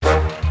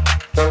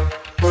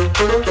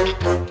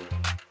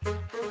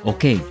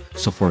Okay,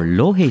 so for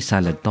lo hei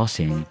salad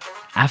tossing,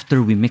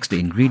 after we mix the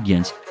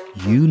ingredients,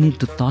 you need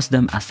to toss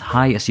them as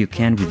high as you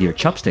can with your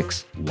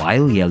chopsticks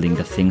while yelling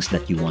the things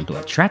that you want to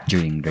attract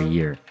during the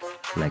year,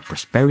 like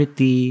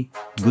prosperity,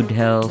 good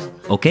health.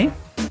 Okay?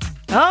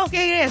 Oh,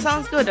 okay, yeah,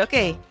 sounds good.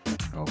 Okay.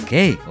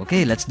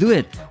 Okay, let's do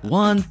it.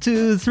 1,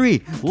 2, 3.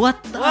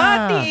 What?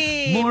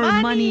 Wati! More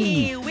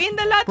money. Win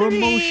the lottery!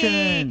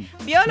 Promotion.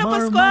 Piolo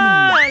More Pascual!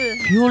 money.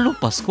 Piolo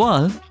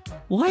Pascual?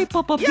 Why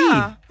Papa P?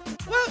 Yeah.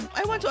 Well,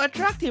 I want to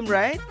attract him,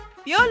 right?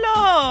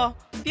 Piolo!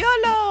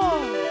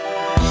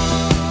 Piolo!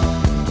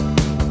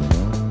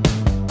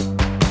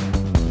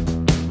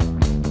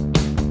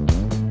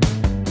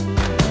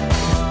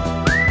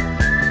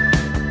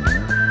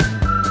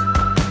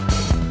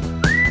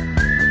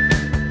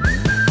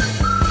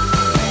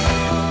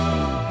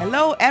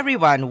 Hello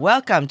everyone,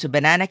 welcome to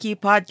Banana Key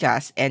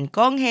Podcast and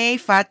Kong Hei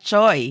Fat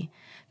Choi.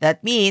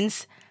 That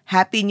means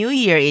Happy New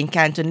Year in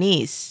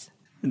Cantonese.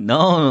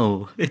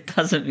 No, it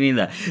doesn't mean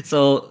that.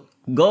 So,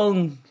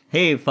 gong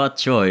hei fat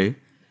choi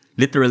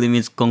literally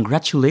means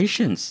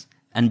congratulations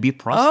and be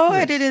prosperous. Oh,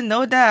 I didn't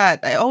know that.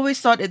 I always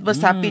thought it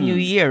was Happy New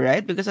Year,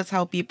 right? Because that's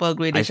how people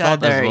greet I each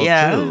thought as other. well,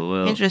 Yeah, too.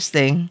 Well,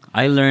 interesting.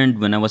 I learned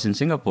when I was in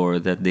Singapore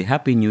that the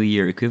Happy New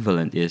Year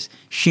equivalent is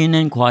Xin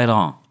Nen Kuai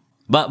Rong.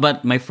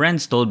 But my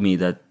friends told me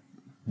that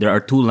there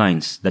are two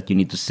lines that you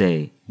need to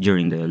say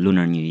during the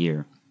Lunar New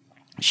Year.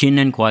 Xin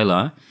Nen Kuai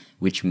La,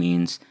 which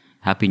means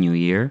Happy New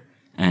Year,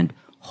 and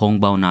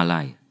Hong Bao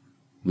Nalai,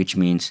 which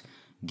means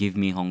give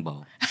me Hong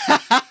Bao.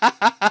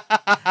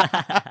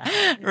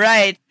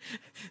 Right.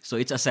 So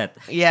it's a set.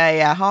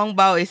 Yeah. Hong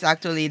Bao is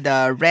actually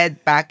the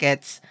red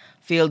packets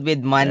filled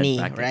with money,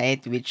 packet.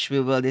 right? Which we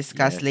will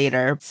discuss Yes.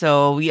 later.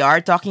 So we are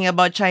talking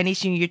about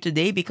Chinese New Year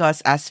today because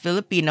as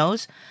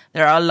Filipinos,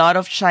 there are a lot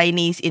of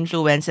Chinese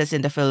influences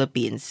in the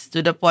Philippines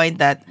to the point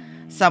that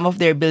some of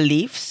their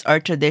beliefs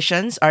or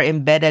traditions are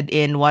embedded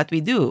in what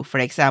we do. For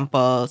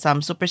example,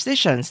 some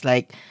superstitions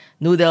like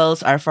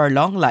noodles are for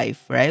long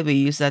life, right? We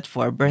use that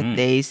for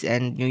birthdays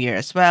and New Year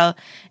as well.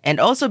 And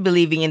also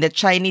believing in the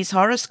Chinese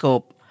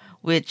horoscope,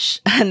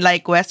 which,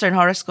 unlike Western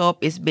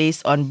horoscope, is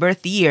based on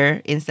birth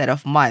year instead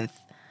of month.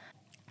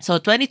 So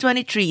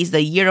 2023 is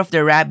the year of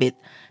the rabbit,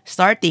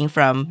 starting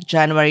from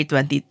January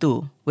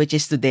 22, which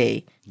is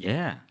today.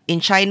 Yeah.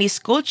 In Chinese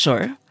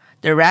culture,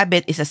 the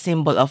rabbit is a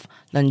symbol of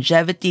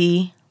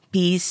longevity,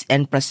 peace,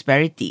 and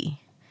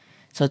prosperity.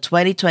 So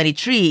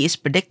 2023 is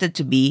predicted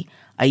to be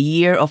a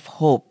year of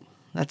hope.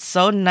 That's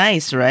so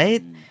nice,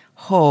 right?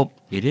 Hope.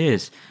 It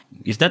is.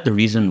 Is that the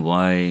reason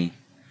why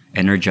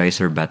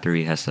Energizer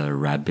battery has a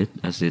rabbit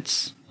as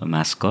its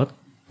mascot?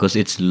 Because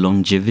it's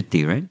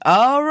longevity, right?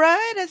 All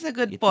right, that's a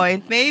good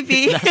point.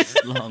 Maybe. That's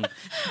long.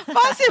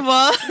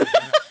 Possible.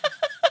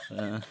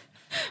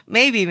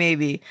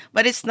 Maybe.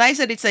 But it's nice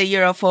that it's a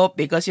year of hope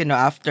because,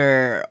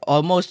 after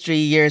almost 3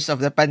 years of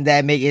the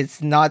pandemic,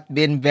 it's not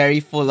been very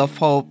full of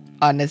hope,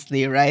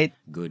 honestly, right?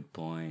 Good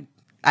point.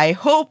 I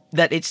hope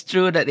that it's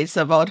true that it's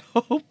about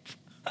hope.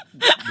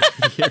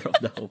 Year of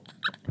the hope.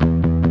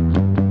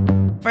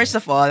 First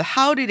of all,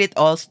 how did it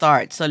all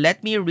start? So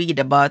let me read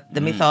about the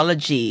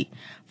mythology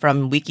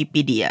from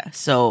Wikipedia.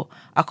 So,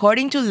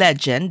 according to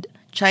legend,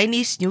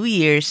 Chinese New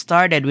Year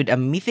started with a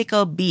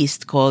mythical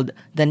beast called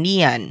the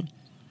Nian,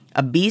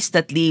 a beast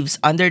that lives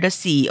under the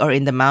sea or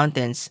in the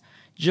mountains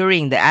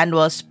during the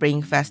annual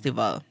spring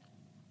festival.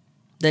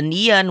 The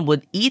Nian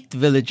would eat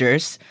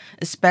villagers,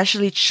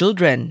 especially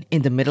children,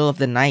 in the middle of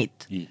the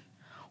night. Yeah.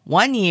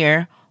 One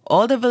year,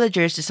 all the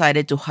villagers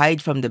decided to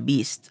hide from the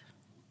beast.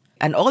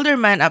 An older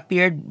man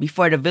appeared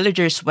before the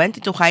villagers went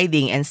into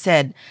hiding and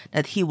said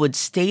that he would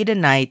stay the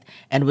night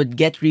and would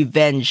get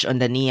revenge on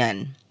the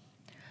Nian.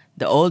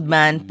 The old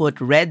man put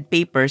red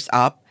papers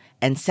up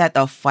and set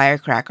off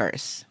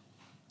firecrackers.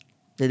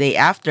 The day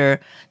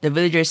after, the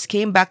villagers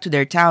came back to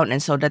their town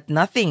and saw that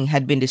nothing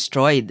had been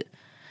destroyed.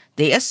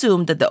 They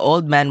assumed that the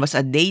old man was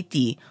a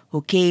deity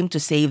who came to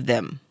save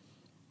them.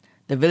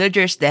 The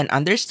villagers then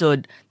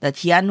understood that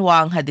Hian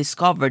Huang had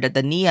discovered that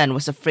the Nian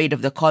was afraid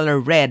of the color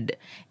red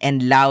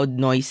and loud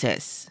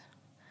noises.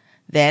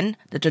 Then,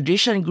 the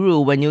tradition grew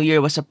when New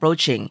Year was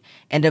approaching,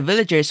 and the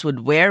villagers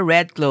would wear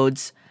red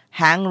clothes,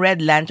 hang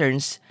red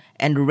lanterns,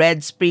 and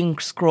red spring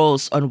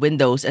scrolls on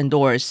windows and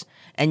doors,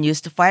 and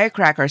used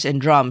firecrackers and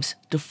drums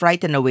to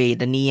frighten away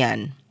the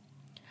Nian.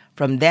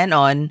 From then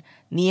on,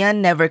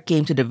 Nian never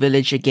came to the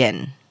village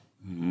again.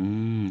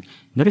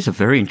 That is a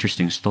very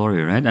interesting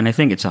story, right? And I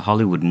think it's a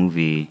Hollywood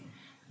movie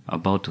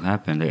about to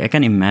happen. Like, I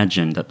can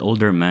imagine that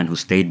older man who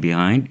stayed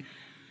behind.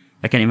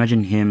 I can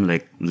imagine him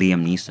like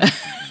Liam Neeson.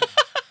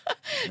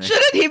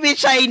 Shouldn't he be I'm gonna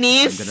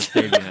Chinese?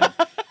 stay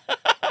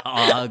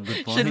behind.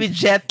 Good point. Should be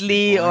Jet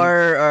Li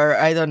or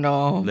I don't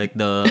know. Like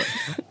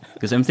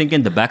because I'm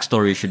thinking the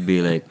backstory should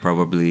be like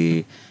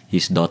probably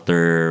his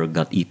daughter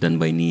got eaten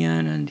by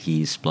Nian and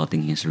he's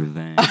plotting his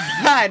revenge.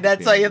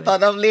 That's why you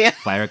thought of Liam.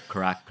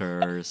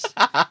 Firecrackers.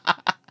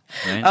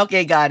 Right?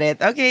 Okay, got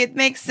it. Okay, it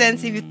makes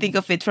sense if you think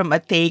of it from a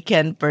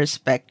Taken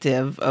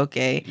perspective.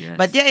 Okay. Yes.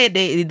 But yeah,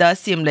 it does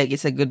seem like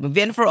it's a good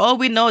movie. And for all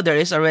we know, there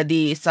is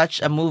already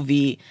such a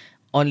movie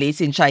Only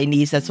it's in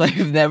Chinese. That's why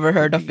we've never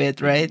heard of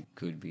it, right?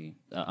 Could be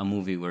a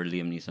movie where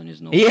Liam Neeson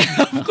is known. Yeah,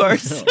 of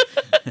course.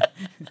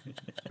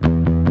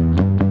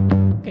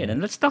 Okay,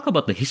 then let's talk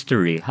about the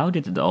history. How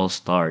did it all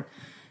start?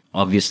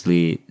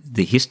 Obviously,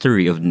 the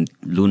history of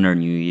Lunar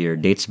New Year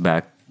dates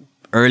back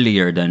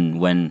earlier than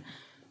when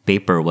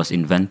paper was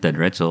invented,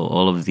 right? So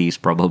all of these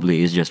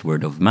probably is just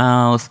word of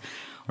mouth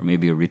or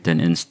maybe written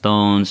in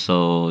stone.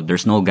 So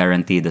there's no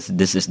guarantee that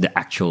this is the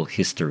actual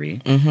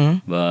history.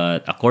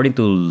 But according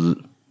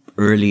to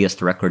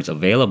earliest records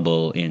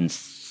available in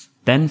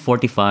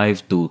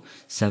 1045 to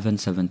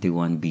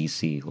 771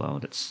 BC, wow,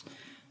 that's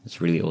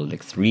really old,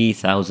 like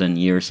 3,000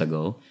 years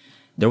ago,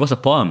 there was a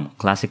poem,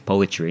 classic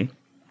poetry,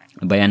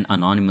 by an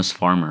anonymous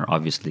farmer.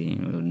 Obviously,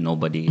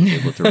 nobody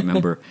is able to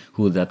remember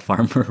who that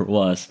farmer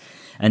was.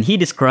 And he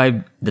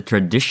described the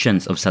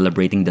traditions of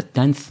celebrating the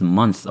 10th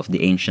month of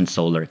the ancient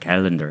solar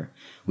calendar,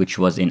 which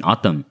was in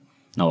autumn.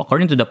 Now,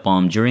 according to the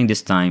poem, during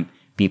this time,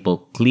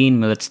 people clean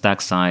millet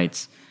stack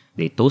sites,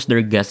 they toast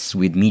their guests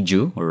with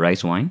miju, or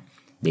rice wine,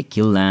 they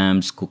kill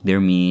lambs, cook their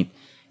meat,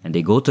 and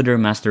they go to their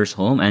master's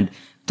home and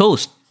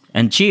toast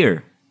and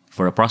cheer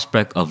for a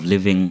prospect of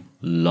living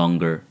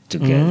longer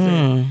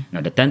together.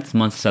 Now, the 10th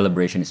month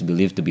celebration is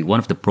believed to be one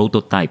of the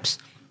prototypes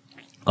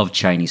of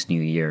Chinese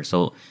New Year.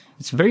 So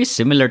it's very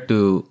similar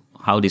to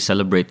how they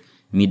celebrate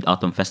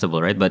Mid-Autumn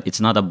Festival, right? But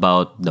it's not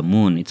about the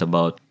moon. It's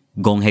about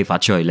Gong Hei Fa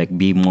Choi, like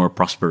be more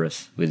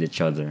prosperous with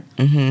each other.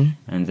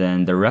 And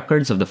then the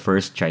records of the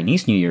first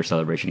Chinese New Year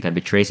celebration can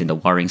be traced in the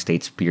Warring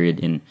States period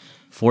in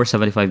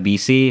 475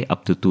 BC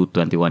up to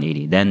 221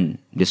 AD. Then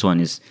this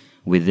one is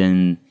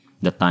within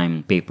the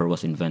time paper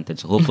was invented.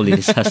 So hopefully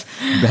this has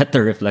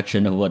better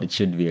reflection of what it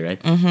should be,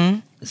 right?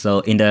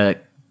 So in the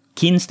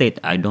Qin state,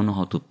 I don't know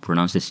how to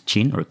pronounce this,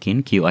 Qin or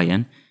Qin,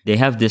 Q-I-N. They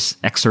have this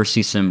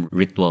exorcism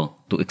ritual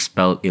to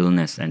expel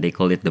illness, and they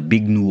call it the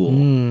Big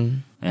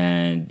Nuo.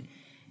 And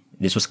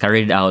this was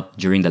carried out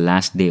during the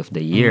last day of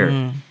the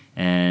year.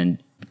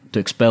 And to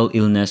expel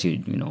illness,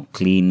 you know,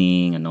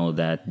 cleaning and all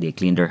that, they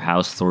clean their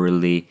house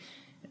thoroughly,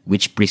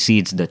 which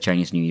precedes the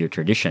Chinese New Year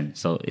tradition.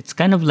 So it's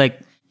kind of like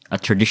a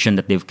tradition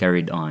that they've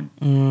carried on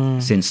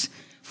since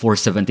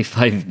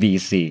 475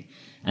 BC.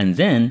 And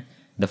then,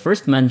 the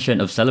first mention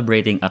of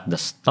celebrating at the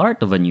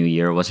start of a new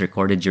year was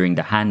recorded during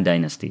the Han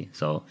Dynasty,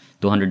 so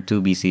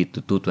 202 BC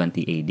to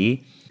 220 AD.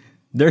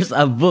 There's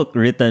a book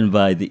written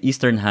by the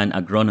Eastern Han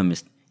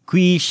agronomist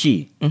Qi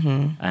Shi,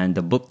 and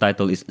the book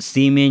title is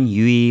Simin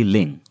Yui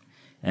Ling.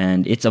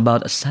 And it's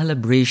about a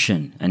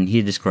celebration, and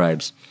he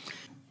describes,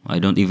 I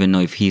don't even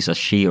know if he's a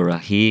she or a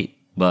he,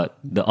 but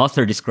the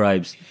author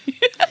describes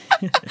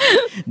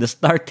the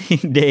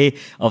starting day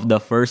of the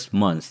first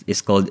month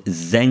is called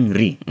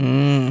Zhengri.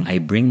 I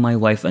bring my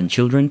wife and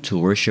children to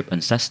worship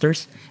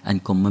ancestors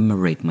and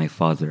commemorate my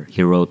father.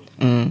 He wrote,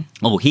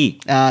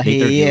 Later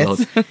he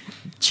wrote,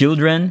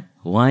 children,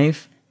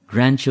 wife,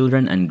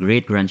 grandchildren, and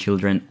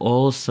great-grandchildren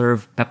all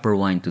serve pepper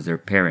wine to their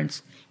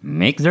parents,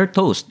 make their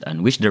toast,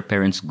 and wish their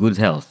parents good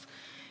health.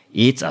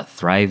 It's a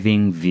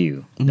thriving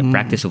view. The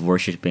practice of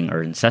worshiping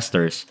our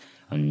ancestors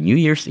on New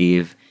Year's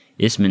Eve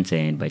is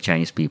maintained by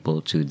Chinese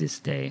people to this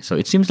day. So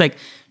it seems like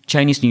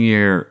Chinese New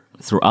Year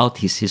throughout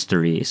his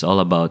history is all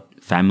about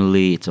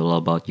family. It's all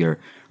about your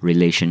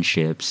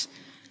relationships,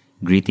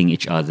 greeting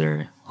each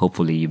other.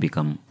 Hopefully you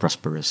become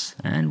prosperous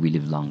and we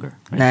live longer.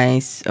 Right?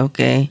 Nice.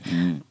 Okay.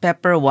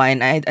 Pepper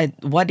wine. I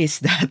what is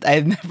that?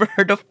 I've never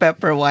heard of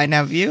pepper wine.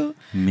 Have you?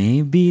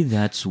 Maybe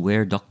that's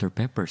where Dr.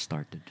 Pepper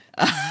started.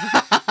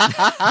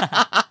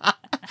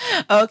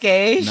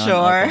 Okay,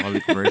 sure.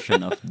 Non-alcoholic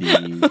version of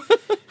the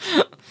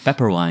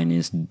pepper wine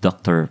is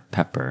Dr.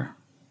 Pepper,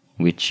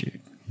 which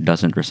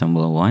doesn't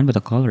resemble a wine, but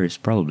the color is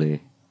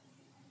probably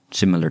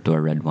similar to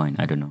a red wine.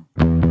 I don't know.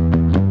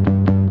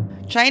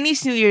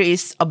 Chinese New Year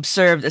is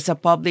observed as a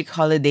public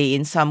holiday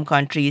in some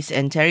countries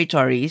and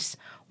territories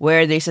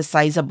where there's a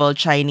sizable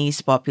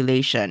Chinese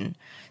population.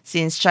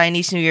 Since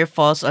Chinese New Year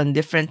falls on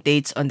different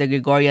dates on the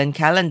Gregorian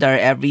calendar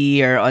every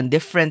year on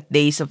different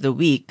days of the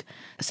week,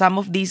 some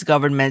of these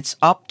governments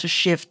opt to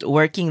shift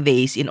working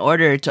days in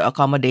order to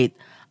accommodate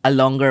a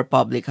longer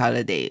public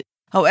holiday.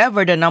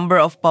 However, the number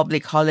of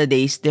public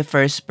holidays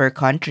differs per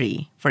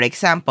country. For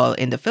example,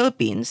 in the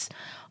Philippines,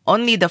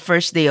 only the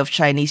first day of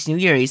Chinese New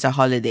Year is a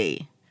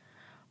holiday.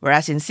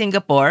 Whereas in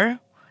Singapore,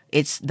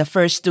 it's the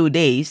first 2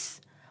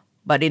 days.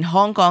 But in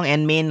Hong Kong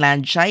and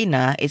mainland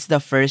China, it's the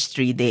first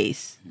 3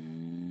 days.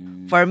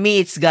 For me,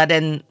 it's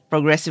gotten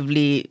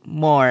progressively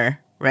more,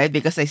 right?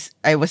 Because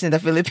I was in the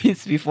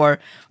Philippines before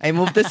I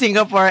moved to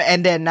Singapore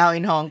and then now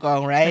in Hong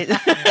Kong, right?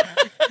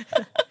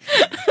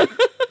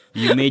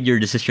 You made your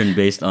decision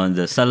based on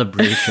the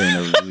celebration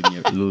of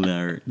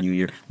Lunar New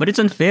Year. But it's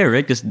unfair,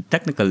 right? Because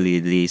technically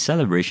the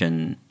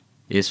celebration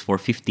is for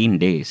 15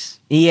 days.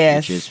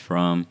 Yes. Which is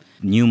from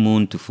new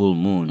moon to full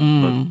moon.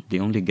 But they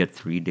only get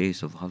 3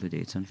 days of holiday.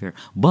 It's unfair.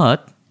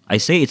 But I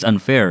say it's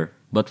unfair.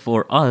 But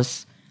for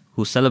us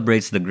who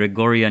celebrates the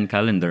Gregorian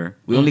calendar,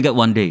 we only get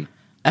 1 day.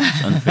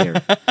 It's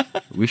unfair.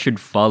 We should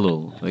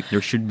follow. Like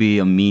there should be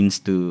a means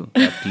to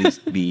at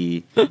least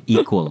be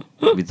equal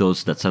with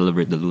those that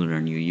celebrate the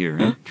Lunar New Year.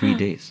 Right? 3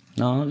 days.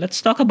 Now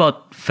let's talk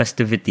about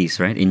festivities,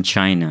 right? In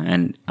China,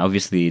 and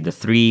obviously the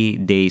 3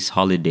 days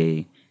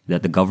holiday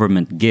that the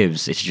government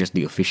gives is just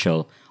the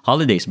official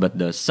holidays, but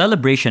the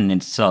celebration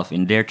itself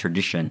in their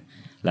tradition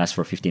lasts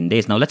for 15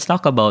 days. Now let's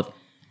talk about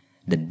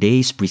the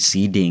days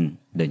preceding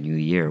the New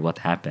Year. What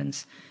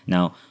happens?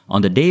 Now,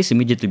 on the days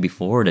immediately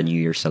before the New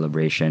Year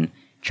celebration,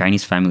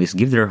 Chinese families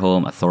give their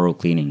home a thorough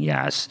cleaning,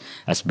 yes,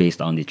 as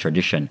based on the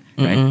tradition,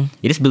 right?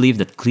 It is believed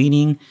that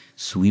cleaning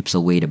sweeps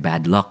away the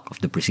bad luck of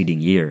the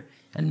preceding year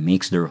and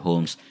makes their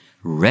homes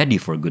ready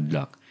for good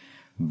luck.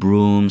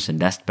 Brooms and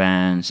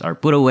dustpans are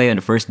put away on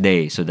the first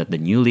day so that the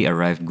newly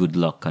arrived good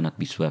luck cannot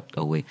be swept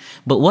away.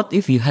 But what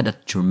if you had a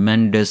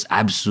tremendous,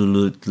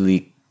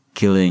 absolutely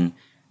killing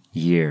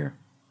year?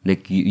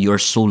 Like you're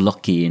so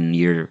lucky in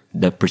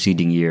the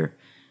preceding year.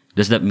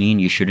 Does that mean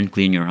you shouldn't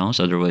clean your house?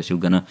 Otherwise, you're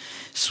gonna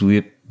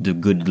sweep the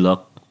good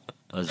luck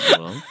as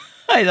well.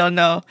 I don't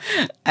know.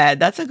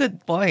 That's a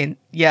good point.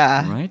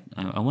 Yeah. Right?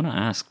 I want to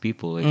ask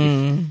people,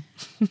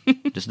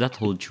 like, does that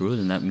hold true?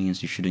 Then that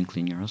means you shouldn't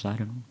clean your house? I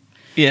don't know.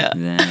 Yeah.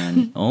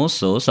 Then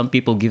also, some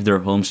people give their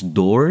homes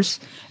doors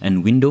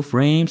and window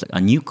frames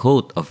a new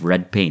coat of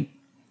red paint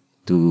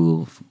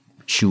to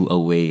shoo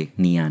away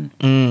Nian.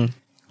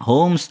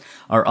 Homes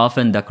are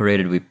often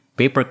decorated with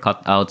paper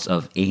cutouts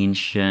of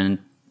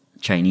ancient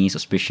Chinese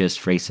auspicious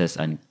phrases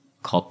and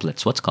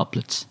couplets. What's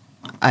couplets?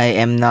 I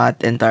am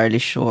not entirely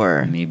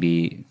sure.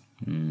 Maybe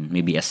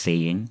a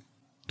saying,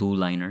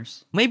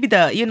 two-liners. Maybe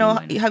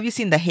have you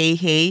seen the hey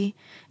hey?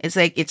 It's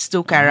like it's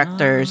two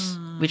characters,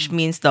 which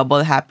means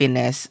double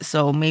happiness.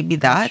 So maybe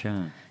that.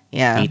 Gotcha.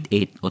 Yeah.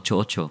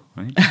 8888,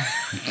 right?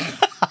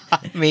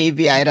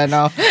 Maybe, I don't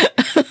know.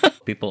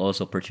 People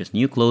also purchase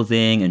new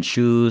clothing and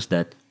shoes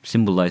that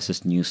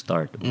symbolizes new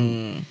start.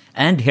 And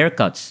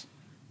haircuts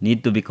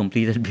need to be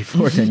completed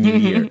before the new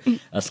year,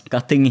 as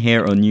cutting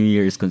hair on New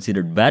Year is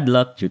considered bad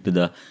luck due to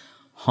the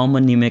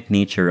homonymic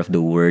nature of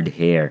the word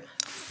hair,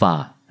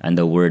 fa, and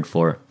the word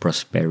for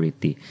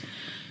prosperity.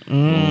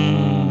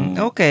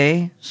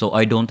 Okay. So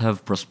I don't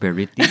have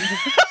prosperity.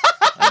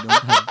 I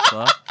don't have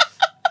fa.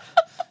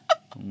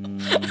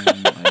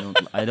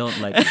 I don't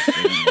like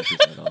explaining this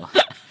at all.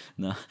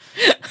 No.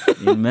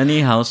 In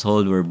many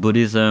households where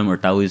Buddhism or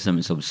Taoism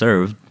is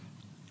observed,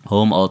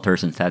 home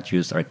altars and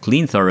statues are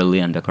cleaned thoroughly,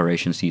 and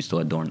decorations used to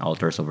adorn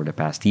altars over the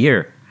past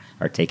year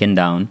are taken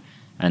down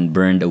and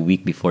burned a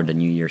week before the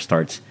new year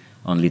starts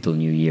on Little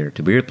New Year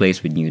to be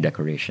replaced with new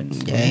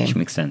decorations. Okay. Which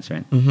makes sense,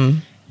 right? Mm-hmm.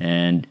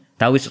 And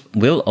Taoists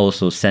will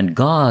also send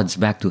gods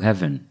back to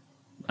heaven.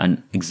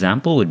 An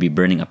example would be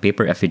burning a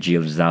paper effigy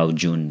of Zhao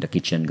Jun, the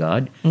kitchen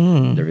god,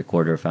 the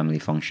recorder of family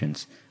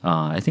functions.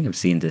 I think I've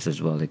seen this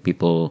as well, like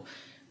people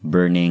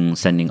burning,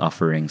 sending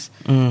offerings.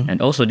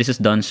 And also this is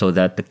done so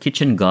that the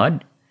kitchen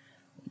god,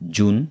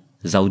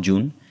 Zhao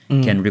Jun,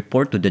 can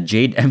report to the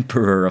Jade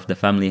Emperor of the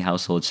family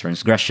household's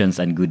transgressions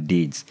and good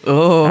deeds.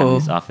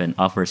 Families often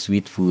offer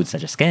sweet foods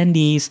such as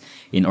candies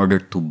in order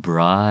to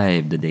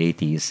bribe the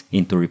deities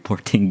into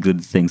reporting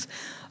good things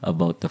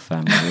about the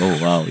family. Oh,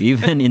 wow.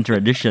 Even in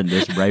tradition,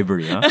 there's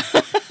bribery, huh?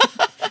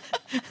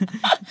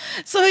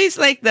 So he's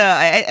like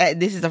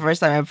this is the first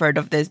time I've heard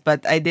of this,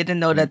 but I didn't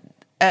know that.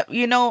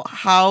 You know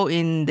how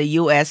in the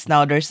US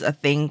now there's a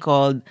thing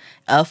called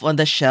Elf on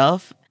the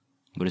Shelf?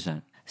 What is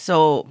that?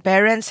 So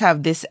parents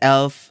have this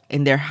elf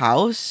in their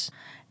house,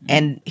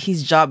 and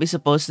his job is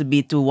supposed to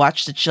be to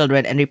watch the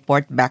children and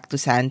report back to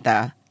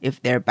Santa if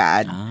they're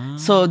bad.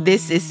 So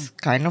this is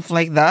kind of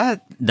like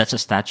that. That's a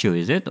statue,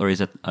 is it? Or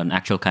is it an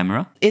actual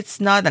camera? It's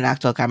not an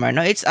actual camera.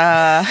 No, it's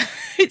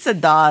it's a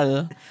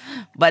doll.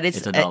 But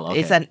it's a doll,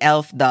 okay. It's an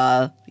elf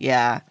doll.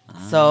 Yeah.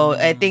 So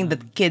I think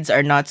that kids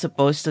are not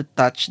supposed to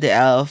touch the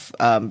elf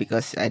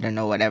because I don't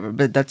know, whatever.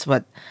 But that's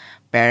what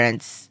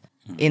parents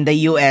in the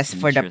US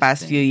for the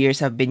past few years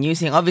have been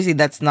using. Obviously,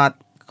 that's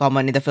not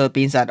common in the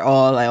Philippines at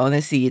all. I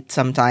only see it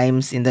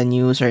sometimes in the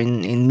news or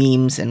in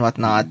memes and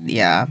whatnot.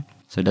 Yeah.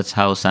 So that's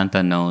how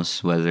Santa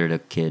knows whether the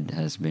kid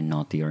has been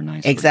naughty or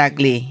nice.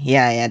 Exactly.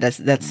 Yeah. That's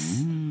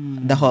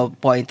the whole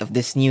point of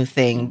this new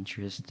thing.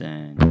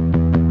 Interesting.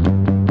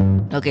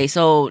 Okay,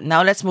 so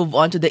now let's move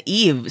on to the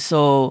eve.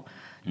 So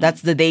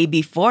that's the day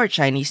before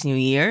Chinese New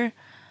Year.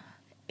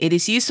 It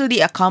is usually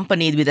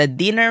accompanied with a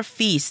dinner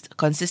feast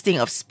consisting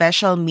of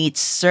special meats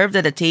served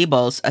at the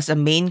tables as a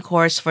main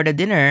course for the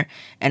dinner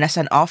and as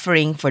an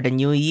offering for the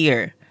new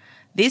year.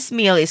 This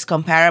meal is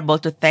comparable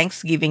to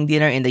Thanksgiving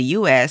dinner in the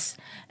US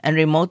and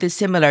remotely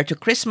similar to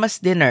Christmas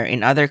dinner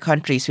in other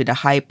countries with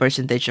a high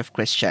percentage of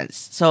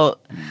Christians. So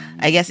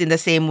I guess in the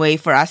same way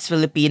for us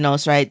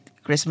Filipinos, right,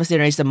 Christmas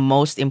dinner is the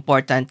most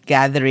important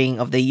gathering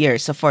of the year.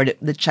 So for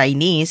the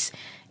Chinese,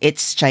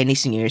 it's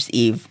Chinese New Year's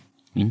Eve.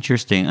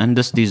 Interesting. And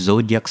does the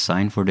zodiac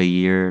sign for the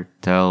year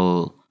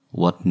tell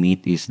what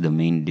meat is the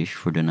main dish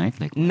for the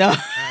night? Like no.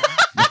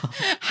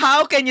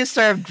 How can you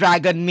serve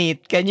dragon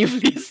meat? Can you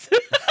please?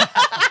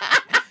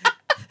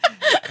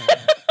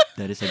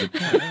 That is a good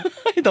point.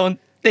 I don't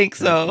think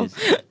so.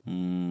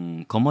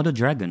 Komodo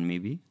dragon,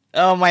 maybe.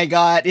 Oh my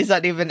God, it's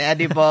not even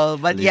edible.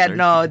 But yeah, Lizard.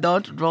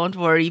 no, don't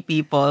worry,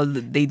 people.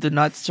 They do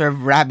not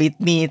serve rabbit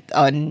meat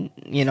on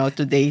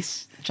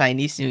today's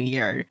Chinese New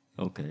Year.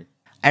 Okay.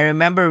 I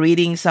remember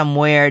reading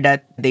somewhere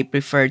that they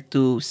prefer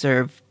to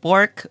serve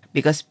pork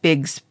because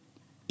pigs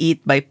eat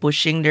by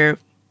pushing their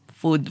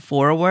food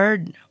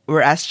forward,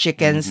 whereas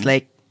chickens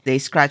like they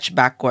scratch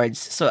backwards.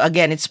 So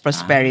again, it's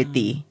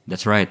prosperity.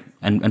 That's right.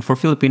 And for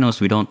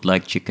Filipinos, we don't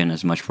like chicken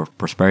as much for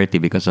prosperity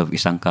because of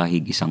isang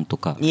kahig, isang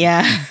tuka.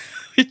 Yeah.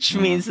 Which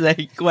means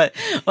like what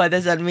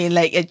does that mean?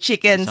 Like a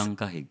chicken's Isang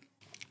kahig.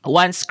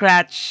 one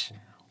scratch,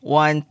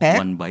 one peck.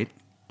 One bite,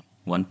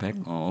 one peck.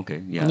 Oh,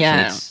 okay. Yeah.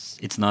 Yeah. So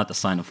it's not a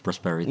sign of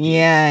prosperity.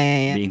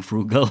 Yeah. Being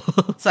frugal.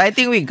 So I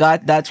think we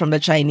got that from the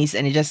Chinese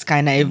and it just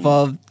kind of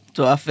evolved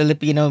to a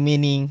Filipino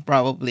meaning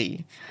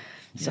probably.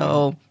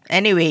 So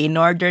anyway, in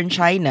northern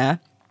China,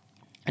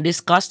 it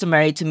is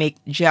customary to make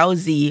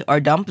jiaozi or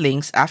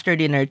dumplings after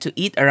dinner to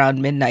eat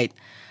around midnight.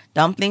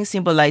 Dumplings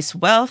symbolize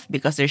wealth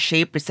because their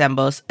shape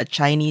resembles a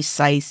Chinese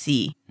size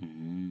C.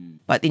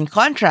 But in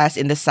contrast,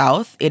 in the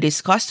south, it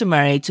is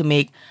customary to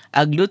make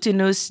a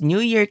glutinous New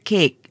Year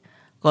cake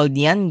called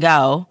Nian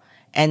Gao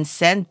and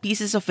send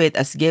pieces of it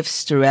as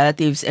gifts to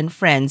relatives and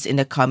friends in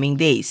the coming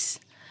days.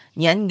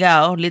 Nian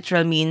Gao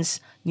literally means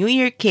New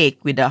Year cake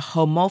with a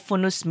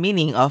homophonous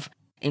meaning of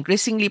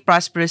increasingly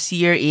prosperous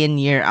year in,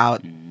 year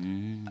out.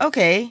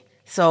 Okay,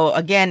 so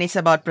again, it's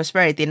about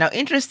prosperity. Now,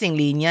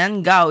 interestingly,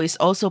 Nian Gao is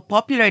also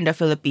popular in the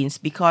Philippines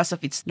because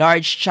of its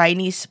large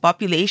Chinese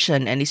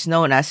population and is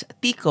known as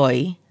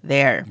tikoy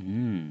there.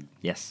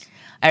 Yes.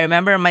 I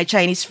remember my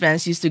Chinese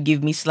friends used to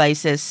give me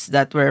slices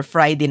that were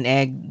fried in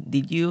egg.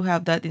 Did you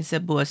have that in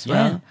Cebu as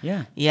well?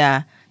 Yeah.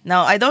 Yeah.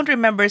 Now, I don't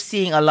remember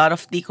seeing a lot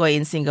of tikoy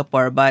in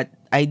Singapore, but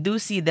I do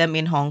see them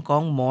in Hong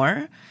Kong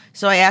more.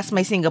 So I asked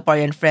my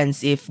Singaporean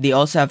friends if they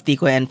also have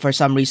tikoy, and for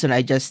some reason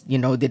I just,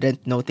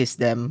 didn't notice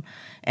them.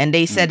 And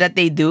they said that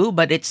they do,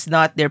 but it's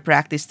not their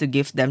practice to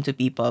gift them to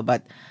people,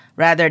 but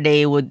rather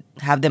they would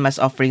have them as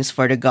offerings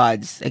for the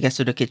gods, I guess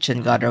to the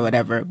kitchen god or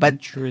whatever. But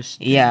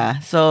Interesting. yeah,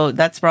 so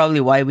that's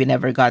probably why we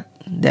never got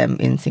them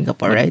in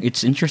Singapore, But right?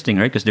 it's interesting,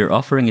 right? Because they're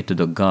offering it to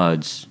the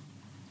gods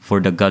for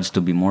the gods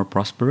to be more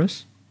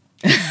prosperous.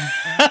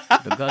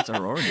 The gods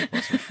are already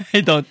prosperous.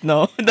 I don't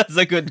know. That's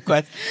a good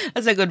question.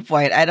 That's a good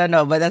point. I don't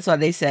know, but that's what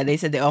they said. They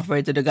said they offer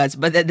it to the gods,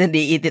 but then they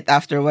eat it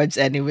afterwards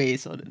anyway.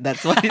 So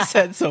that's why it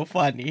said so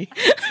funny.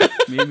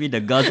 Maybe the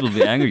gods will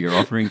be angry. You're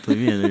offering to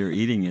me and you're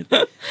eating it.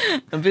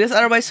 Because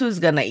otherwise, who's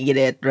gonna eat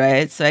it,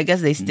 right? So I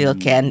guess they still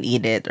can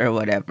eat it or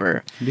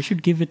whatever. They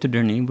should give it to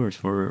their neighbors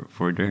for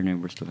their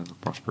neighbors to have a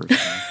prosperous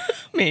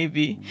life.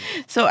 Maybe.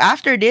 So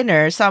after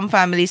dinner, some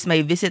families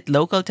may visit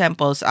local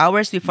temples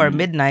hours before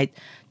midnight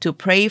to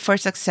pray for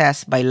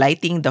success by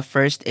lighting the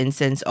first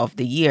incense of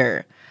the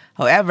year.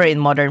 However, in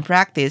modern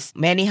practice,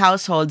 many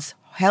households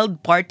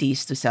held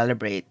parties to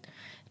celebrate.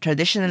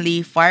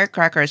 Traditionally,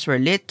 firecrackers were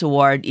lit to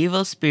ward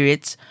evil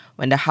spirits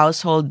when the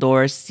household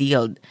doors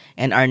sealed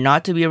and are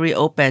not to be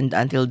reopened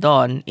until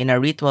dawn in a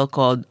ritual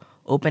called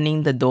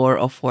opening the door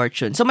of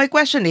fortune. So my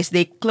question is,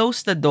 they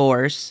close the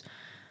doors,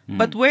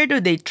 but where do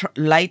they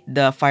light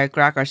the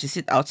firecrackers? Is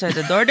it outside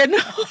the door? Then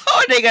how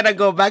are they gonna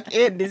go back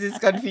in? This is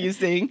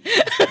confusing.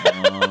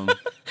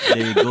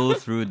 They go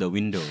through the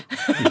window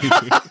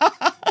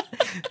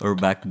or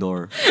back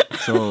door.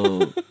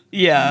 So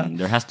Yeah.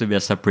 there has to be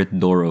a separate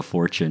door of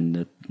fortune.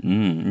 That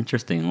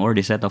interesting. Or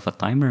they set off a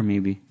timer,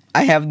 maybe.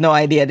 I have no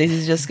idea. This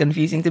is just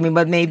confusing to me,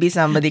 but maybe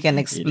somebody can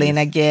explain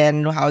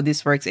again how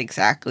this works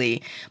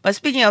exactly. But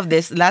speaking of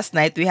this, last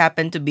night we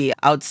happened to be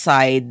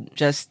outside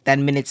just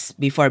 10 minutes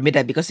before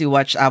midnight because we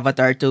watched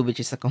Avatar 2, which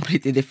is a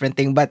completely different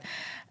thing. But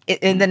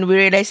and then we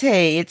realized,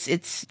 hey,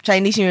 it's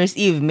Chinese New Year's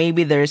Eve.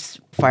 Maybe there's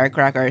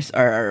firecrackers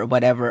or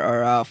whatever,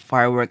 or a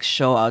fireworks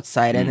show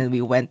outside. And then we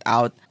went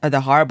out at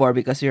the harbor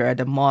because we were at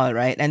the mall,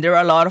 right? And there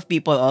were a lot of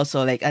people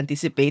also like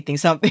anticipating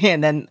something.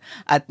 And then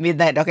at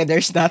midnight, okay,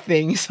 there's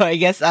nothing. So I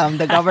guess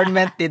the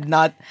government did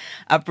not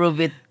approve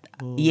it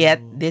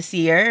yet this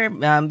year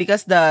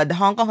because the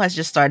Hong Kong has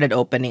just started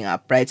opening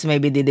up, right? So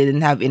maybe they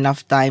didn't have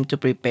enough time to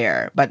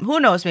prepare. But who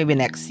knows, maybe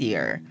next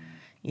year.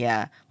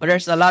 Yeah, but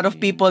there's a lot of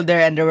people there,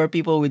 and there were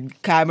people with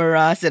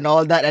cameras and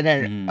all that, and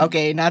then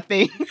okay,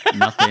 nothing.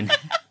 Nothing.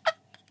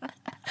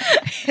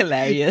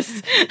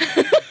 Hilarious.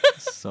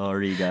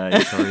 Sorry,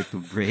 guys. Sorry to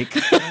break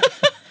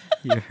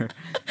your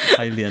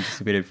highly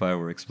anticipated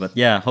fireworks. But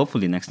yeah,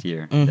 hopefully next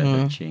year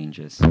that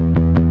changes.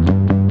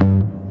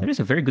 That is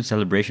a very good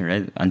celebration,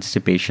 right?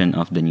 Anticipation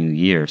of the new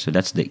year. So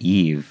that's the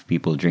eve.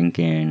 People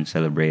drinking,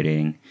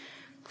 celebrating,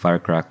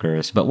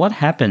 firecrackers. But what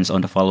happens on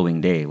the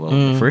following day? Well,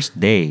 the first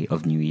day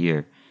of New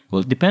Year.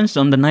 Well, it depends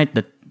on the night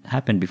that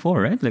happened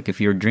before, right? Like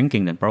if you're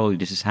drinking, then probably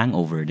this is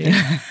hangover day.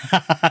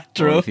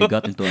 True. Or if you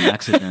got into an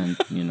accident,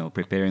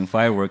 preparing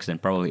fireworks, then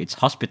probably it's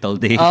hospital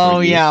day. Oh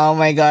for you. yeah, oh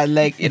my god,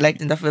 like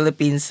in the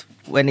Philippines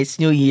when it's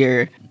New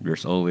Year.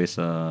 There's always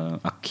a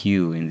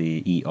queue in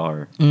the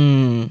ER.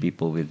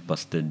 People with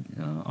busted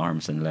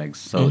arms and legs.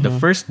 So the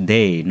first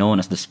day, known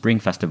as the Spring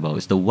Festival,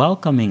 is the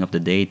welcoming of the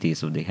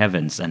deities of the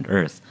heavens and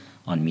earth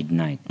on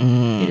midnight.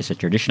 It is a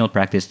traditional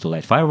practice to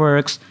light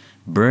fireworks,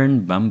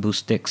 burn bamboo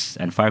sticks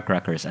and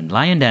firecrackers, and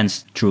lion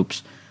dance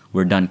troops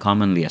were done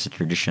commonly as a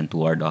tradition to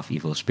ward off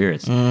evil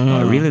spirits. Now,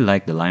 I really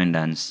like the lion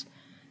dance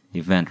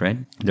event, right?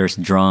 There's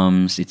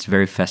drums, it's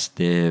very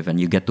festive, and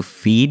you get to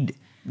feed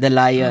The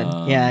lion.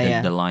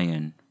 the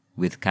lion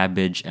with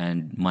cabbage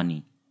and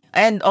money.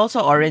 And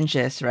also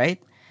oranges, right?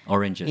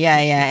 Oranges.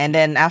 Yeah, yeah. And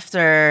then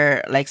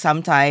after like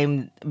some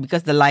time,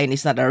 because the lion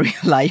is not a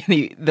real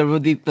lion, there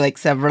would be like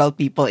several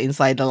people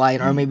inside the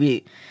lion, or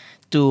maybe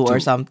two or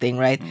something,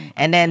 right?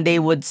 And then they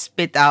would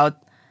spit out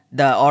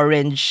the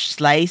orange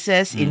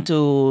slices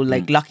into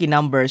like lucky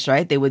numbers,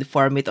 right? They would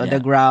form it on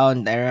the Yeah.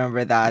 ground. I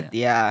remember that.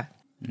 Yeah.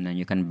 And then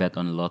you can bet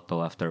on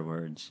lotto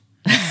afterwards.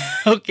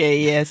 Okay,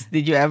 yes.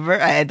 Did you ever?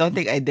 I don't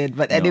think I did.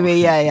 But anyway,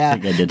 No, yeah, I yeah.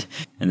 think I did.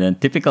 And then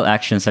typical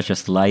actions such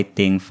as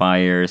lighting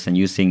fires and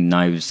using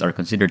knives are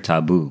considered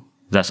taboo.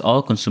 Thus,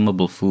 all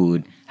consumable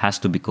food has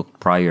to be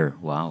cooked prior.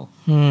 Wow.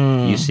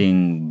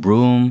 Using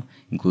broom,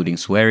 including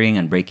swearing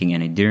and breaking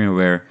any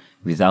dinnerware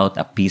without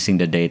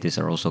appeasing the deities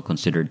are also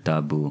considered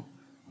taboo.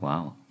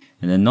 Wow.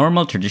 And the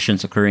normal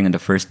traditions occurring on the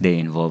first day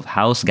involve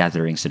house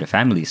gatherings to the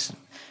families,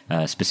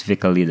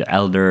 specifically the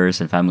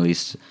elders and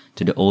families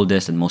to the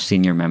oldest and most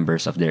senior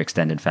members of their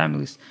extended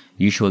families,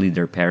 usually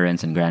their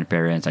parents and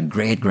grandparents and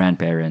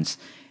great-grandparents,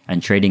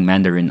 and trading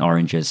mandarin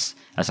oranges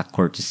as a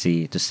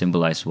courtesy to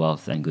symbolize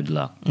wealth and good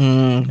luck.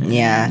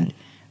 Yeah.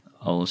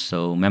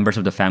 Also, members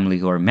of the family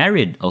who are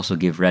married also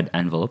give red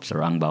envelopes or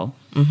angbao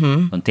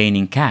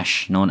containing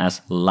cash known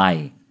as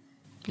lai.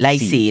 Lai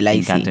Si si, lai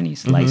in si.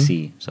 Cantonese. Lai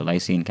si. So lai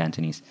si in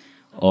Cantonese.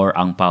 Or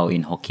ang pao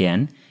in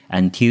Hokkien.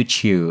 And tiu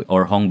chiu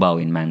or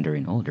hongbao in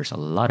Mandarin. Oh, there's a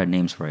lot of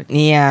names for it.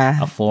 Yeah.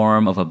 A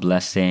form of a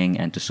blessing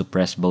and to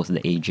suppress both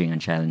the aging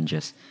and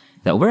challenges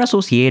that were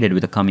associated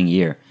with the coming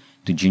year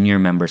to junior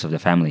members of the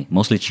family,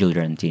 mostly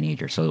children and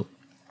teenagers. So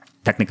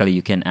technically,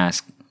 you can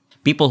ask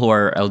people who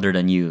are elder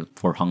than you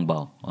for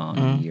hongbao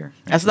in a year.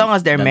 As long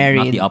as they're Not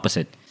married. the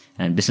opposite.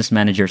 And business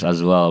managers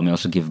as well may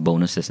also give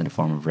bonuses in the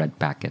form of red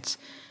packets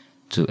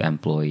to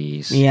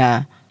employees.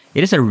 Yeah.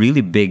 It is a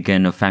really big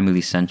kind of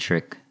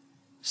family-centric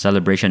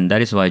celebration.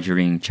 That is why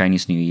during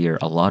Chinese New Year,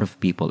 a lot of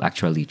people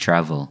actually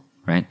travel,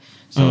 right?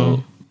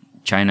 So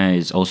China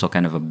is also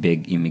kind of a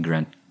big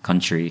immigrant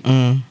country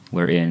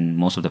wherein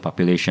most of the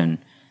population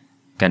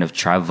kind of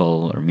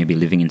travel or maybe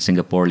living in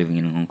Singapore, living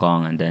in Hong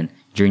Kong, and then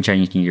during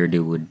Chinese New Year, they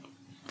would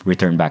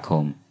return back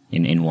home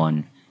in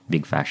one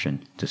big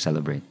fashion to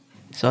celebrate.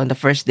 So on the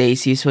first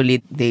days,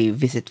 usually they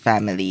visit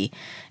family,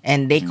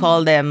 and they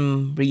call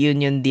them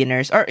reunion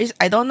dinners. Or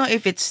I don't know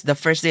if it's the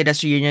first day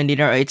that's reunion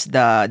dinner or it's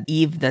the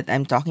eve that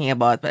I'm talking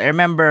about. But I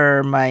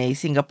remember my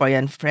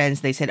Singaporean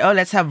friends, they said, "Oh,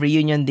 let's have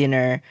reunion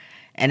dinner."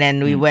 And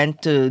then we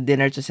went to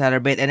dinner to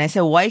celebrate. And I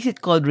said, "Why is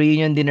it called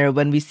reunion dinner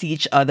when we see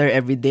each other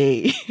every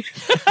day?"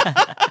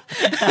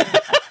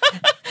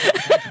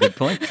 Good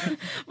point.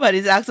 But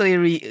it's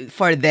actually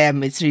for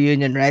them, it's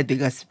reunion, right?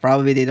 Because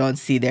probably they don't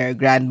see their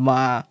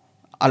grandma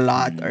a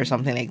lot or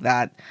something like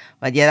that.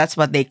 But yeah, that's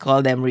what they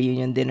call them,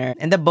 reunion dinner.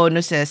 And the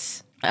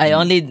bonuses, I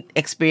only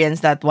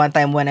experienced that one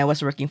time when I was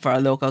working for a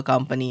local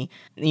company.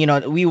 You know,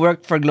 we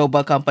work for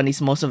global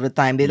companies most of the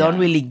time. They don't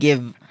Yeah. really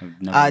give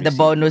I've never the received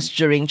bonus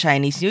during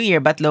Chinese New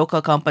Year, but local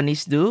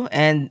companies do.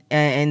 And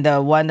the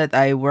one that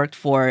I worked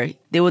for,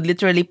 they would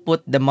literally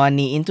put the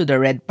money into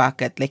the red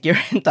packet, like your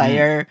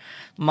entire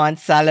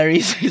month's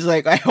salary. So it's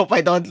like, I hope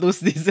I don't lose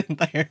this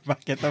entire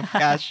bucket of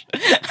cash.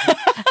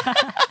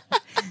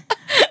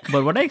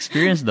 But what I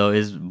experienced though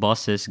is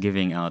bosses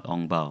giving out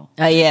ongbao.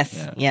 Yes,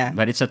 yeah.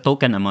 But it's a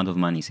token amount of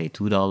money, say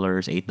 $2,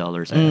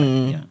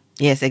 $8. Yeah.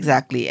 Yes,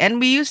 exactly. And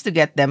we used to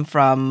get them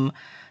from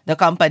the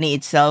company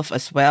itself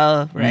as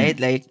well, right?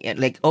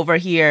 Like over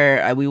here,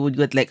 we would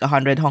get like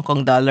 100 Hong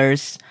Kong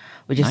dollars,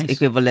 which is Nice.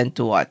 equivalent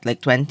to what?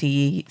 Like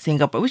 20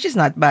 Singapore, which is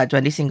not bad,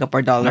 20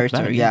 Singapore dollars.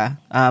 bad, Or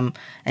yeah.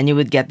 and you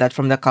would get that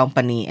from the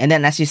company. And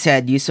then as you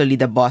said, usually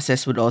the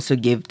bosses would also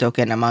give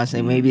token amounts,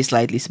 like maybe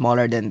slightly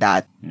smaller than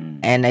that.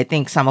 And I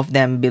think some of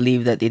them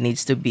believe that it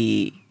needs to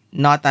be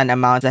not an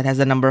amount that has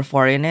a number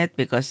 4 in it,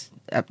 because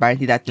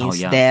apparently that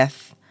means yeah.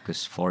 death.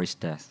 Because 4 is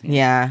death.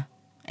 Yeah.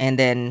 And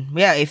then,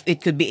 yeah, if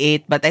it could be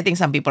 8, but I think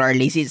some people are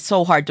lazy. It's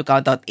so hard to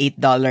count out $8,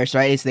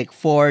 right? It's like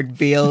 4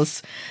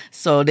 bills.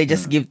 So they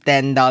just give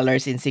 $10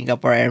 in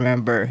Singapore, I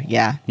remember.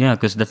 Yeah. Yeah,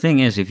 because the thing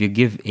is, if you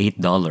give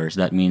 $8,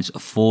 that means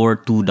 4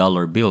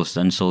 $2 bills.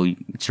 And so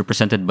it's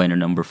represented by the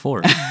number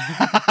 4.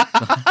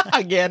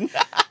 Again.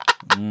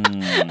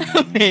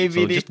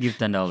 Maybe. So just give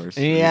 $10.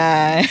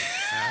 Yeah.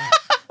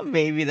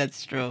 Maybe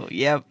that's true.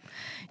 Yep.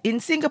 in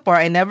Singapore,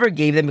 I never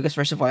gave them because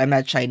first of all, I'm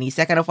not Chinese.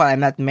 Second of all, I'm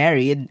not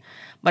married.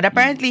 But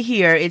apparently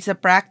here, it's a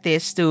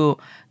practice to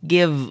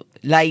give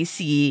lai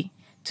si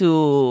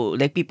to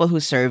like people who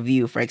serve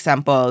you. For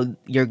example,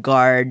 your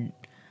guard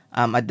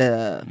at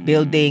the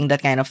building,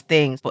 that kind of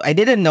thing. So I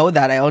didn't know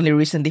that. I only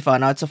recently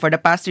found out. So for the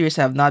past 2 years,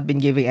 I have not been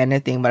giving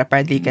anything. But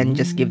apparently, you can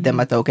just give them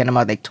a token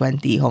amount like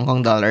 20 Hong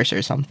Kong dollars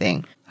or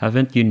something.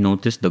 Haven't you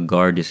noticed the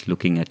guard is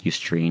looking at you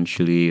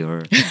strangely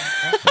or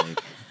like,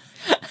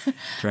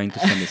 trying to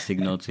send a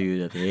signal to you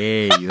that,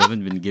 hey, you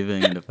haven't been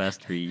giving in the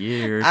past 3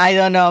 years? I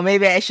don't know.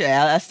 Maybe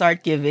I'll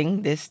start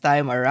giving this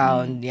time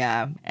around.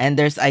 Yeah. And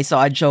I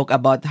saw a joke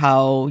about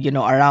how,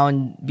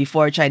 around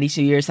before Chinese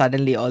New Year,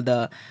 suddenly all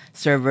the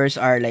servers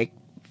are like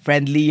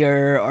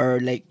friendlier or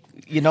like,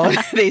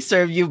 they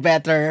serve you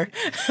better.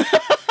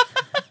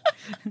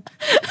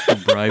 To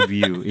bribe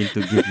you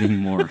into giving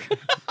more.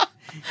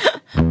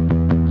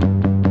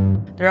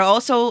 There are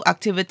also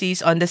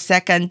activities on the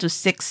 2nd to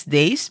 6th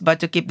days, but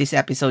to keep this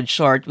episode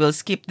short, we'll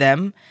skip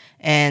them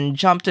and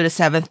jump to the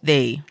 7th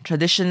day,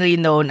 traditionally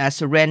known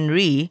as Ren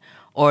Ri,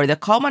 or the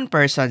common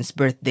person's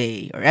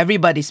birthday, or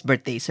everybody's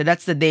birthday. So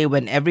that's the day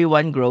when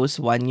everyone grows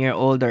 1 year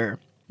older.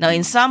 Now,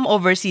 in some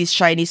overseas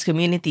Chinese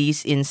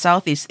communities in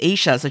Southeast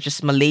Asia, such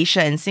as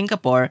Malaysia and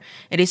Singapore,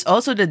 it is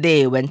also the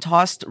day when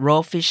tossed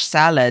raw fish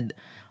salad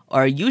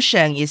or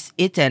yusheng is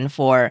eaten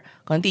for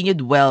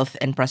continued wealth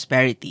and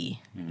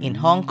prosperity. In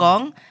Hong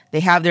Kong, they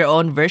have their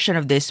own version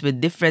of this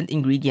with different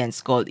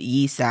ingredients called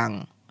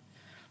yisang.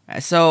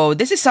 So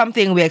this is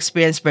something we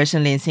experienced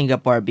personally in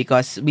Singapore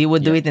because we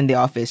would do it in the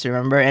office,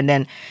 remember? And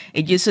then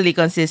it usually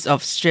consists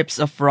of strips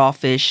of raw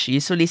fish,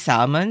 usually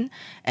salmon,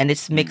 and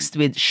it's mixed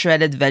with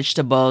shredded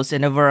vegetables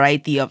and a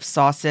variety of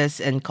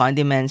sauces and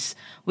condiments,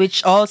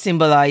 which all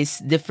symbolize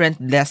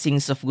different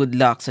blessings of good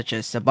luck, such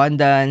as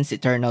abundance,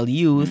 eternal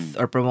youth,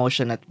 or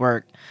promotion at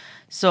work.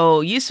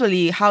 So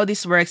usually how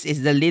this works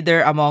is the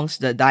leader amongst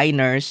the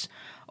diners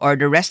or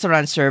the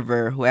restaurant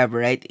server, whoever,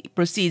 right,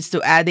 proceeds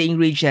to add the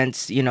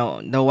ingredients,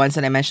 the ones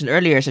that I mentioned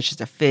earlier, such as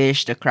the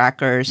fish, the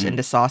crackers, and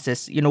the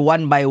sauces,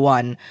 one by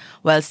one,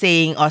 while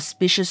saying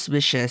auspicious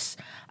wishes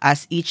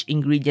as each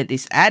ingredient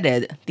is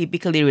added,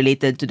 typically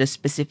related to the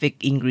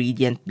specific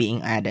ingredient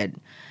being added.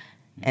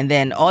 And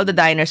then all the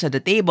diners at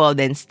the table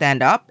then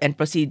stand up and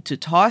proceed to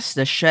toss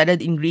the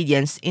shredded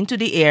ingredients into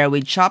the air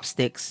with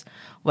chopsticks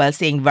while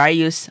saying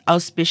various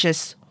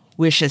auspicious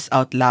wishes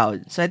out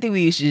loud. So I think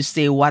we used to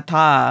say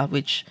wata,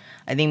 which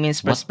I think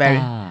means prosperity.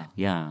 Wata.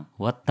 Yeah.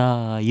 What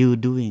are you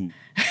doing?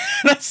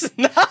 That's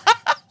not.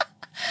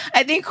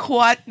 I think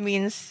what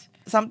means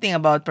something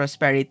about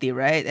prosperity,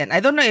 right? And I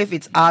don't know if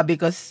it's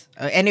because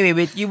anyway,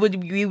 we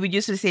would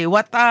used to say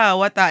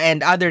wata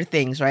and other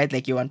things, right?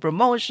 Like you want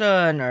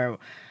promotion or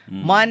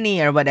money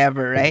or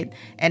whatever, right?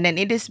 And then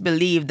it is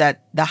believed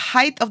that the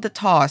height of the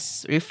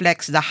toss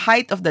reflects the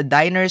height of the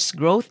diner's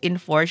growth in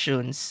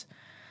fortunes.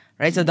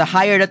 Right, so the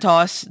higher the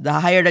toss, the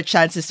higher the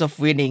chances of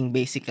winning,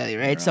 basically,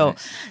 right? So,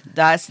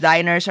 thus,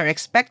 diners are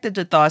expected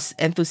to toss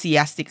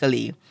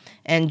enthusiastically.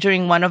 And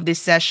during one of these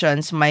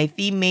sessions, my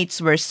teammates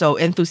were so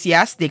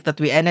enthusiastic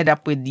that we ended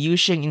up with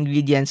yusheng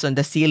ingredients on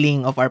the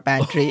ceiling of our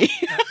pantry.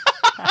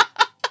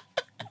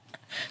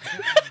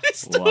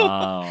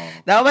 Wow.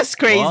 That was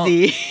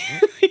crazy.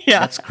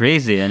 Yeah. That's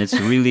crazy, and it's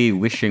really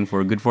wishing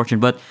for good fortune.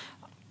 But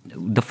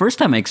the first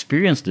time I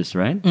experienced this,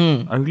 right,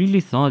 I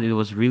really thought it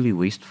was really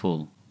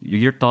wasteful.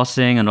 You're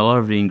tossing and a lot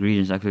of the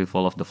ingredients actually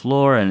fall off the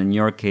floor and in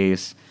your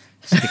case,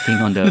 sticking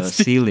on the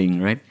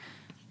ceiling, right?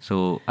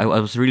 So I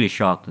was really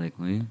shocked. Like,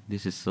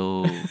 this is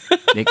so...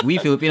 like, we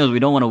Filipinos, we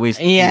don't want to waste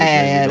food.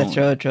 Yeah, that's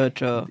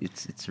true.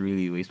 It's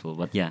really wasteful.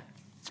 But yeah,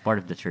 it's part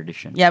of the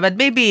tradition. Yeah, but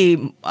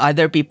maybe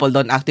other people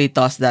don't actually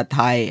toss that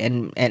high.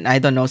 And I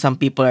don't know, some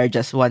people are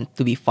just want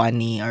to be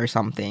funny or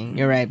something.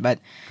 You're right. But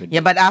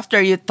but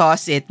after you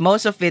toss it,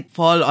 most of it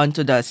fall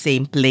onto the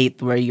same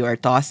plate where you are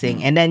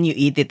tossing. And then you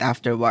eat it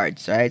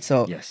afterwards, right?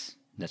 So yes,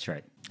 that's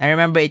right. I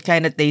remember it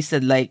kind of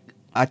tasted like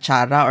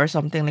achara or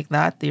something like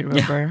that. Do you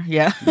remember?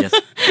 Yeah. Yes,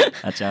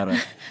 achara.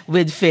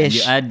 With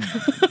fish. And you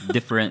add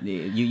different...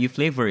 You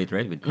flavor it,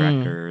 right? With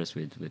crackers,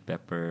 with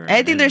pepper.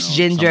 I think there's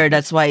ginger.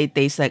 That's why it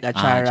tastes like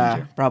achara.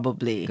 Ginger.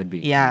 Probably. Could be.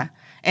 Yeah.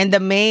 And the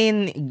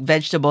main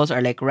vegetables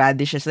are like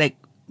radishes. Like,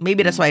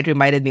 maybe that's why it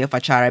reminded me of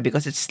achara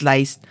because it's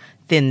sliced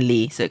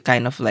thinly. So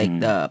kind of like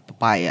the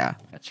papaya.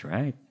 That's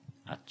right.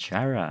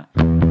 Achara.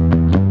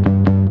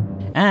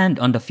 And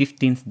on the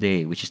 15th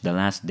day, which is the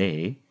last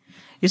day,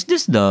 is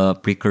this the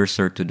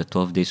precursor to the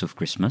 12 days of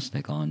Christmas?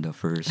 Like on the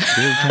first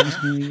day of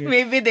Chinese New Year?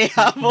 Maybe they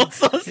have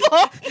also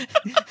song.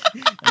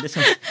 And this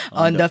one,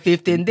 on the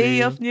 15th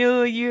day of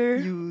New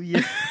Year.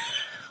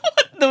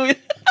 What do we...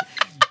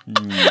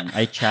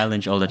 I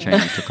challenge all the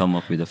Chinese to come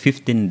up with a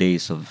 15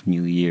 days of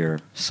New Year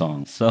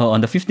song. So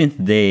on the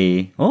 15th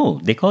day,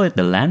 they call it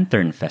the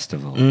Lantern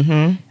Festival.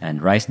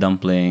 And rice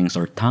dumplings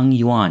or tang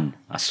yuan,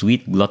 a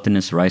sweet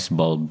gluttonous rice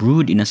ball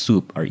brewed in a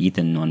soup, are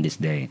eaten on this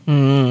day.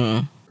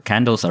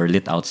 Candles are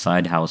lit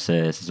outside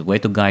houses as a way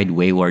to guide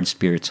wayward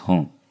spirits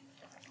home.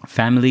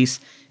 Families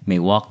may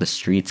walk the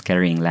streets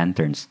carrying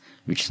lanterns,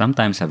 which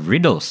sometimes have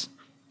riddles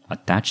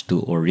attached to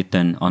or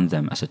written on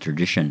them as a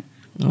tradition.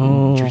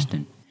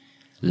 Interesting.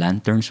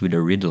 Lanterns with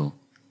a riddle.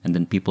 And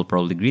then people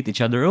probably greet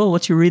each other. Oh,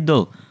 what's your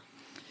riddle?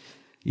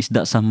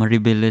 Isda sa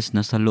maribeles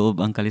na sa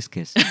loob ang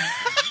kaliskes.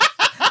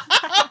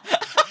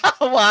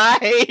 Why?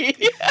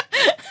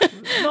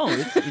 No,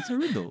 it's a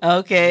riddle.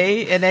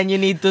 Okay, and then you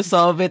need to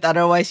solve it,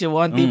 otherwise you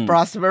won't be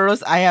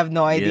prosperous. I have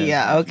no idea.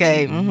 Yeah.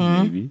 Okay.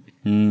 Maybe.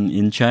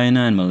 In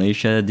China and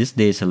Malaysia, this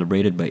day is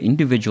celebrated by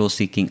individuals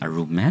seeking a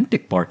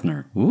romantic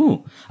partner.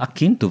 Ooh,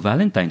 akin to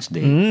Valentine's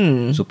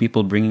Day. So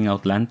people bringing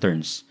out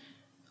lanterns.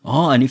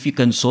 Oh, and if you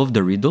can solve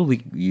the riddle,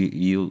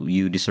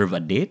 you deserve a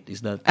date? Is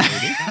that how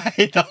it is?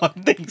 I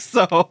don't think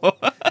so.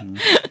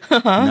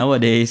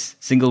 Nowadays,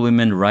 single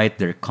women write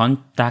their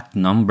contact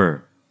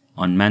number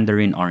on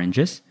mandarin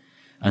oranges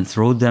and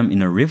throw them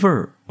in a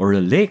river or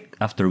a lake,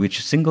 after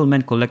which single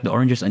men collect the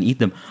oranges and eat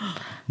them.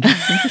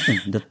 That's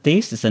interesting. The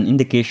taste is an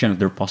indication of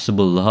their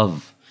possible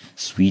love.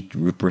 Sweet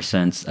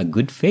represents a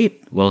good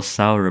fate, while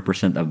sour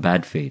represents a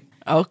bad fate.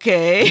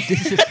 Okay.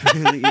 This is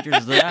really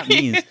interesting. So that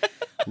means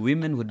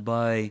women would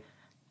buy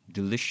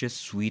delicious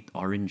sweet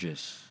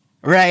oranges.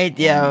 Right,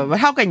 yeah. But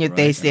how can you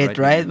taste and it, write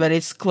right? But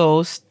it's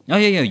closed. Oh,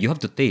 yeah. You have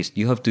to taste.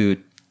 You have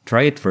to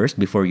try it first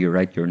before you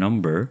write your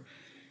number.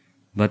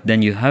 But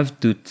then you have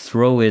to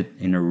throw it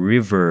in a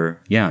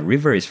river. Yeah,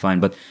 river is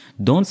fine. But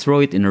don't throw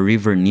it in a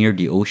river near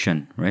the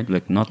ocean, right?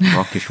 Like not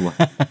brackish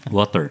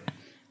water.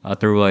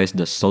 Otherwise,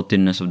 the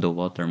saltiness of the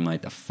water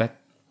might affect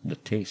the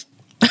taste.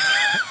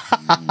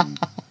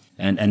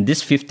 And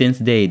this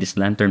 15th day, this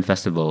Lantern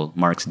Festival,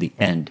 marks the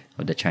end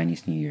of the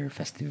Chinese New Year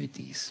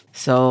festivities.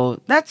 So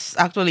that's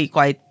actually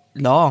quite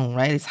long,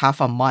 right? It's half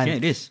a month. Yeah,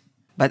 it is.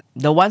 But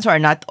the ones who are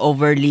not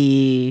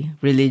overly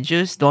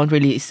religious don't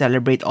really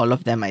celebrate all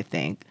of them, I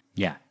think.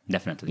 Yeah,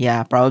 definitely.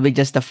 Yeah, probably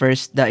just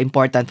the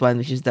important one,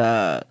 which is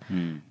at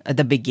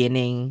the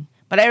beginning.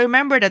 But I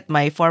remember that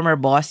my former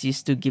boss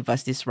used to give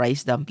us these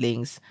rice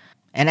dumplings.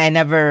 And I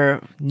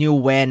never knew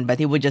when, but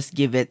he would just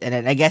give it. And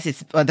then I guess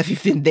it's on the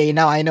 15th day.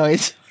 Now I know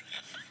it's...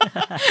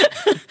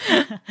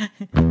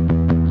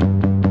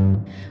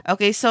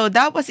 Okay, so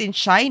that was in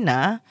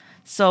China.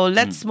 So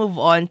let's move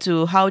on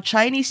to how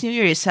Chinese New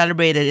Year is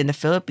celebrated in the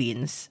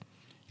Philippines.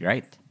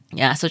 Right.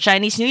 Yeah, so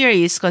Chinese New Year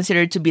is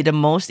considered to be the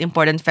most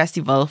important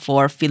festival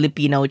for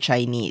Filipino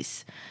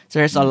Chinese. So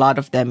there's a lot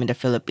of them in the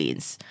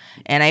Philippines.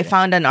 And I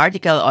found an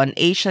article on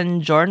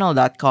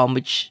AsianJournal.com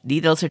which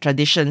details the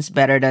traditions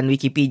better than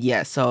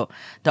Wikipedia. So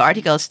the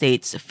article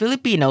states,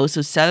 Filipinos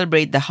who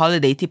celebrate the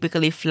holiday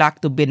typically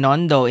flock to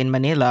Binondo in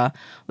Manila,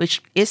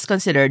 which is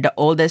considered the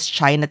oldest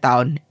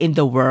Chinatown in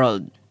the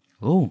world.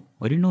 Oh,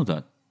 I didn't know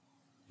that.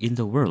 In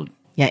the world.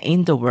 Yeah,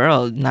 in the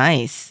world.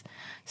 Nice.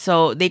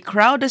 So they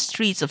crowd the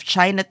streets of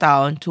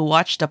Chinatown to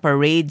watch the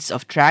parades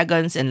of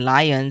dragons and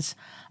lions,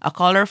 a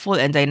colorful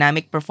and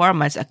dynamic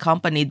performance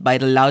accompanied by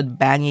the loud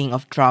banging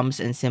of drums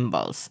and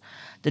cymbals.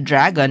 The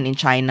dragon in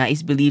China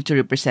is believed to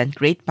represent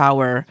great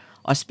power,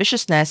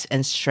 auspiciousness,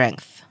 and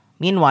strength.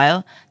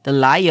 Meanwhile, the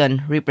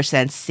lion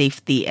represents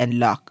safety and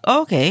luck.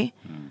 Okay.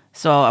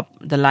 So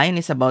the lion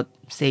is about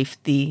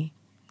safety.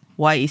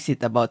 Why is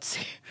it about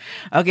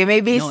Okay,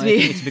 maybe No, I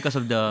think it's because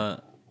of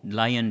the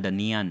lion, the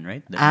Nian,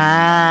 right? The Nian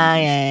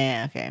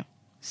yeah, okay.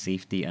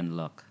 safety and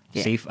luck.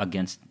 Yeah. Safe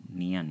against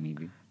Nian,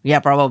 maybe. Yeah,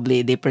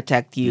 probably. They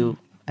protect you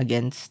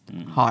against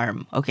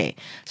harm. Okay.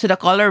 So the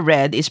color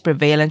red is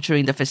prevalent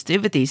during the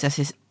festivities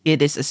as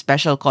it is a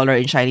special color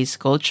in Chinese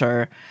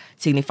culture,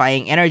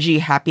 signifying energy,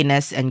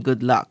 happiness, and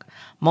good luck.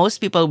 Most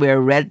people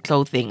wear red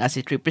clothing as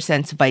it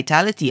represents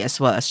vitality as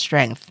well as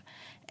strength.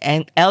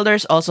 And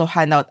elders also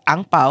hand out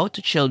ang pao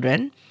to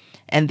children,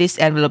 and these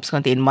envelopes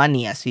contain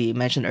money, as we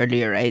mentioned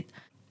earlier, right?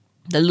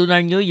 The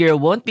Lunar New Year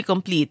won't be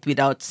complete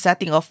without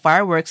setting off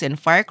fireworks and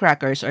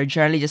firecrackers or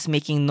generally just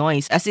making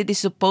noise, as it is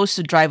supposed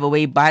to drive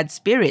away bad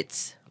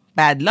spirits,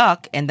 bad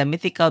luck, and the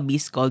mythical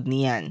beast called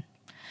Nian.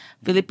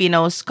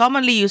 Filipinos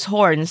commonly use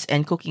horns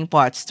and cooking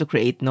pots to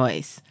create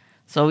noise.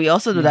 So we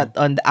also do that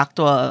on the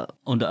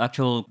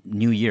actual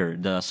New Year,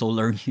 the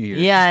solar New Year.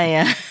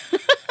 Yeah.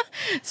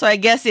 So I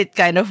guess it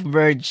kind of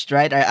merged,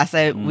 right? As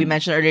we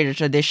mentioned earlier, the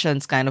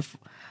traditions kind of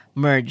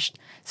merged.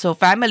 So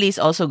families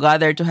also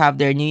gather to have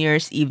their New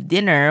Year's Eve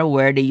dinner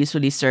where they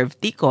usually serve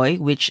tikoy,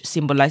 which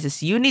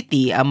symbolizes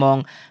unity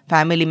among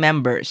family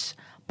members,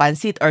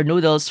 pancit or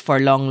noodles for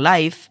long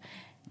life,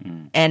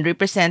 and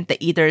represent the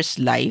eater's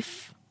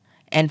life,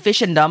 and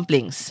fish and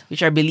dumplings,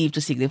 which are believed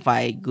to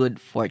signify good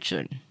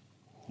fortune.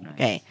 Nice.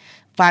 Okay.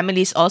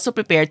 Families also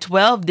prepare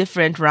 12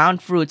 different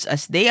round fruits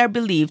as they are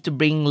believed to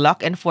bring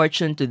luck and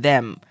fortune to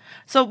them.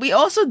 So we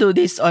also do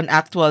this on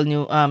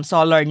actual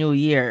solar New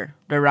Year,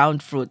 the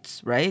round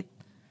fruits, right?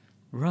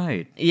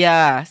 Right.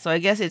 Yeah, so I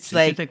guess it's It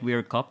like seems like we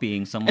are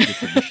copying some of the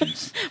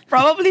traditions.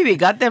 probably we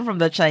got them from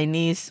the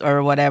Chinese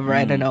or whatever,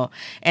 I don't know.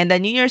 And the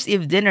New Year's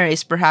Eve dinner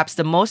is perhaps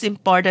the most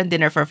important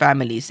dinner for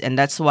families, and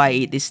that's why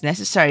it is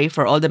necessary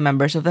for all the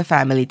members of the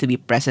family to be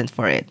present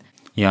for it.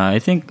 Yeah, I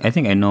think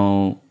I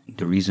know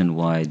the reason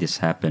why this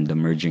happened, the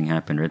merging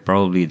happened, right?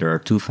 Probably there are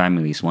two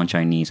families, one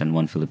Chinese and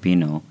one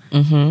Filipino.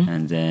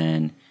 And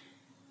then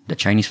the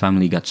Chinese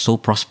family got so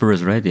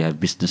prosperous, right? They have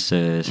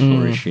businesses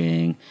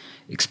flourishing,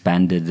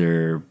 expanded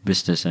their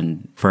business,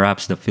 and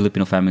perhaps the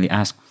Filipino family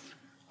asked,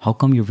 "How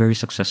come you're very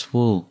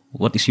successful?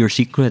 What is your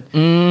secret?"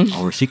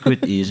 Our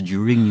secret is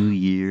during New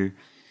Year,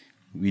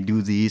 we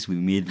do this, we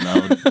made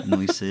loud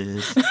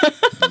noises,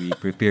 we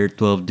prepare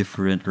 12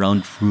 different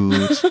round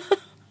fruits,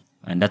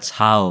 and that's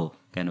how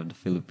kind of the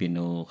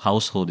Filipino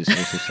household is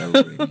also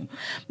celebrating.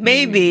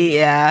 Maybe,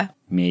 yeah.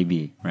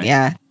 Maybe, right?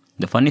 Yeah.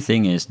 The funny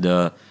thing is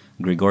the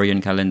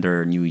Gregorian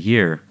calendar New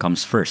Year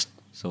comes first.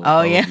 So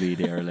Oh, yeah. probably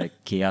they are like,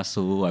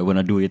 Kiasu, I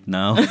want to do it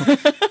now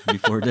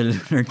before the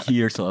lunar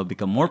year so I'll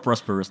become more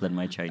prosperous than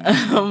my Chinese.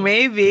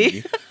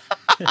 Maybe.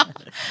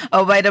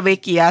 Oh, by the way,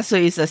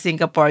 kiasu is a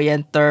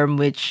Singaporean term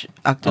which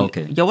actually...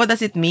 Okay. Yo, what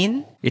does it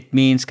mean? It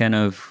means kind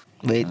of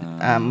Wait,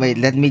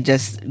 let me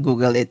just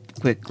Google it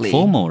quickly.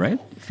 FOMO, right?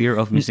 Fear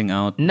of missing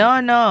out,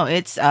 No,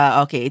 it's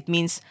okay. It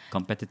means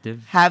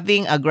competitive.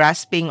 having a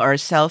grasping or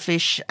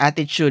selfish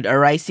attitude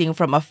arising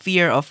from a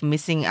fear of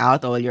missing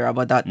out or you're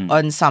about that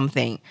on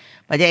something.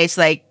 But yeah, it's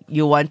like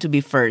you want to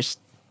be first,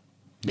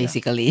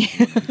 basically.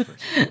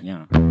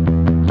 Yeah.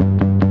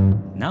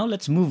 Now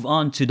let's move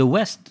on to the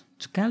West,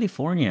 to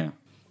California.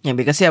 Yeah,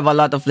 because you have a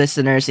lot of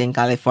listeners in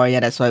California,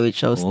 that's why we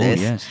chose Oh,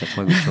 this. yes, that's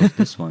why we chose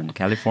this one.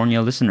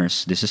 California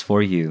listeners, this is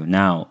for you.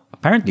 Now,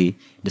 apparently,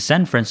 the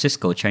San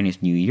Francisco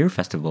Chinese New Year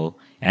Festival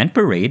and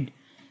Parade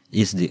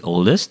is the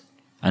oldest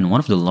and one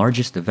of the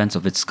largest events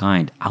of its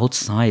kind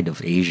outside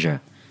of Asia.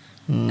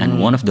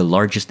 And one of the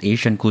largest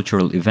Asian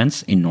cultural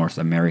events in North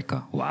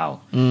America.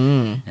 Wow.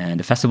 And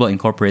the festival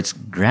incorporates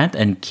Grant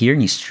and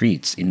Kearny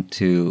streets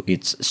into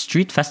its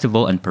street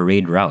festival and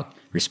parade route,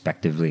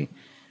 respectively.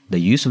 The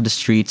use of the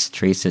streets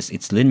traces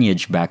its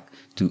lineage back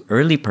to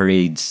early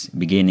parades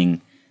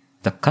beginning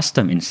the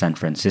custom in San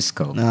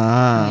Francisco.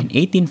 In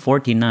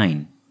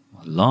 1849,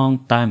 a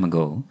long time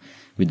ago,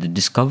 with the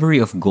discovery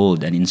of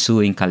gold and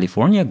ensuing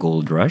California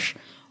gold rush,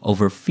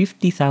 over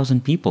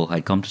 50,000 people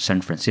had come to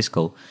San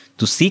Francisco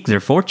to seek their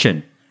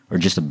fortune or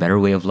just a better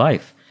way of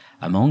life.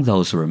 Among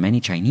those were many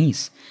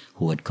Chinese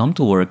who had come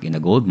to work in the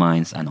gold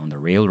mines and on the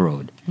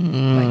railroad.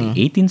 By the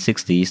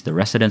 1860s, the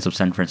residents of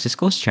San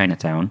Francisco's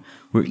Chinatown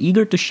were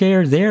eager to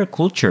share their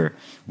culture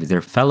with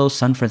their fellow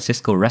San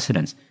Francisco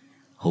residents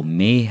who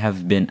may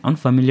have been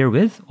unfamiliar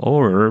with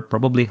or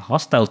probably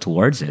hostile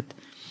towards it.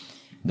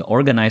 The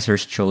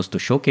organizers chose to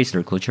showcase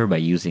their culture by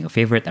using a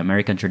favorite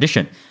American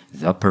tradition,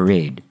 the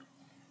parade.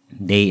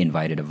 They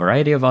invited a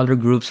variety of other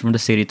groups from the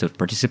city to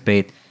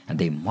participate, and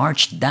they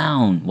marched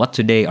down what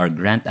today are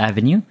Grant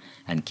Avenue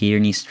and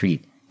Kearny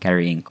Street,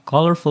 carrying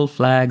colorful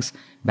flags,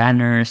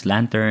 banners,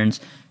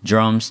 lanterns,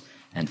 drums,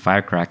 and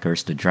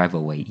firecrackers to drive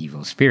away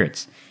evil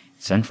spirits.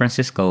 In San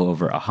Francisco,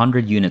 over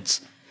 100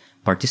 units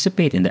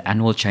participate in the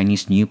annual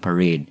Chinese New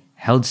Parade,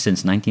 held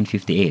since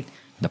 1958.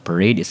 The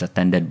parade is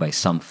attended by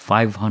some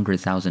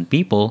 500,000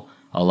 people,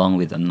 along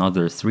with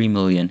another 3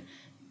 million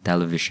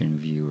television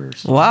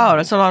viewers. Wow,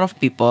 that's a lot of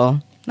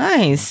people.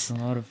 Nice. A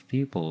lot of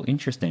people.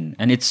 Interesting.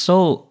 And it's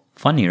so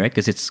funny, right?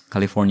 Because it's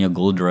California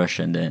Gold Rush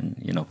and then,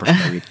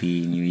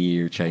 prosperity, New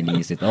Year,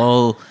 Chinese. It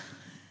all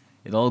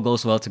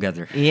goes well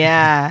together.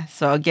 Yeah.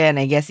 So again,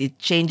 I guess it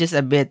changes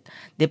a bit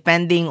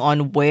depending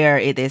on where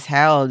it is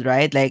held,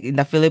 right? Like in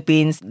the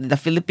Philippines, the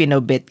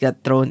Filipino bit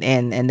got thrown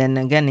in. And then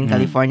again, in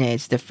California,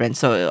 it's different.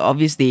 So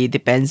obviously, it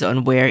depends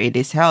on where it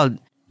is held.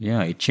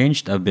 Yeah, it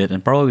changed a bit.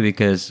 And probably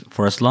because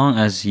for as long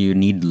as you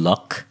need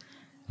luck,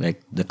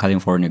 like the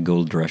California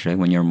Gold Rush, right?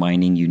 When you're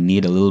mining, you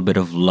need a little bit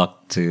of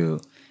luck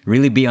to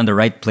really be on the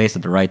right place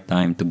at the right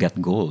time to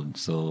get gold.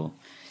 So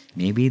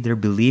maybe their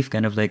belief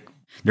kind of like,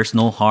 there's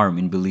no harm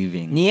in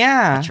believing,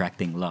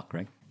 attracting luck,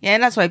 right? Yeah,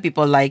 and that's why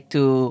people like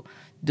to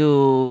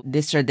do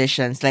these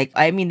traditions. Like,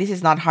 I mean, this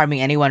is not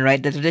harming anyone,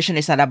 right? The tradition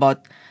is not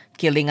about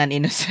killing an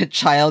innocent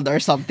child or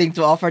something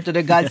to offer to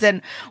the gods.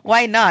 And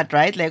why not,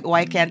 right? Like,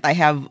 why can't I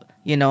have,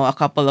 a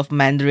couple of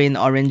mandarin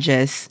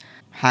oranges,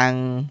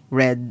 hang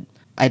red,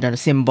 I don't know,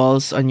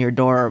 symbols on your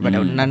door? But,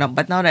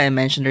 but now that I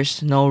mentioned,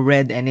 there's no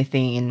red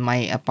anything in my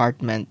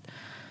apartment.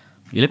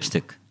 Your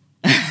lipstick.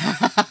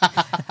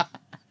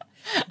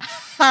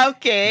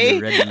 Okay.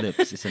 The red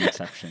lips is an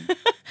exception.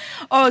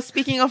 Oh,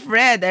 speaking of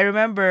red, I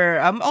remember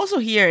I'm also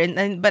here,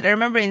 but I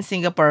remember in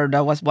Singapore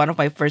that was one of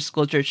my first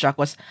culture shock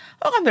was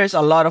how come there's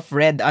a lot of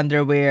red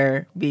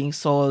underwear being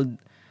sold.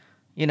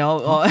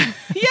 Yeah,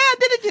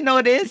 didn't you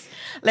notice?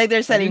 Like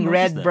they're selling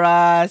red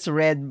bras,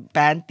 red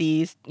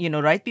panties,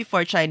 right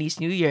before Chinese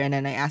New Year. And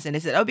then I asked and they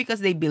said, because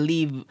they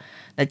believe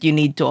that you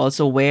need to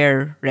also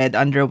wear red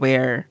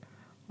underwear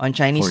on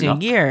Chinese For New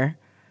luck. Year.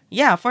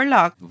 Yeah, for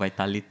luck.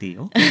 Vitality.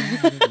 Oh,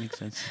 that makes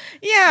sense.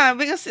 Yeah,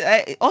 because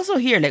I also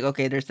hear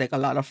there's like a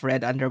lot of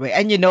red underwear.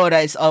 And that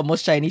it's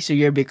almost Chinese New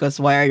Year because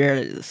why are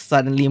there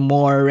suddenly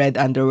more red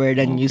underwear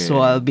than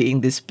usual being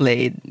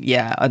displayed,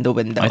 on the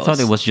windows? I thought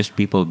it was just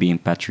people being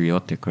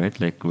patriotic, right?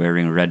 Like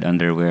wearing red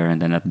underwear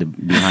and then at the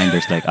behind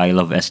there's like I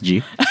love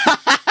SG.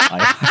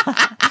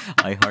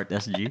 I heart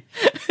SG.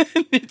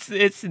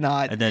 It's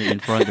not. And then in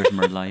front there's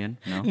Merlion.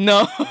 No?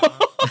 No.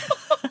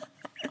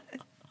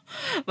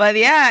 But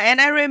yeah,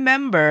 and I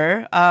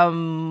remember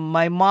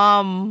my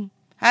mom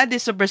had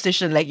this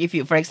superstition, like if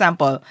you, for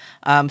example,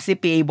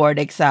 CPA board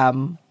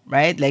exam,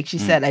 right? Like she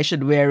said I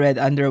should wear red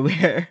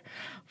underwear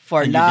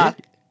for And you luck.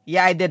 did?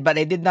 Yeah, I did, but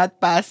I did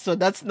not pass, so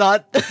that's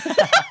not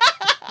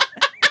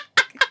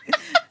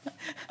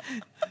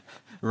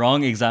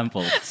Wrong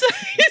example. so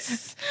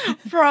it's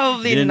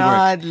probably Didn't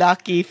not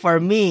lucky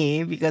for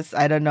me because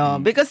I don't know.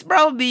 Because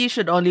probably you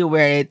should only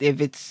wear it if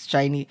it's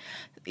Chinese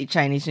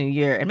New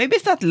Year. And maybe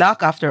it's not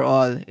luck after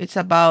all. It's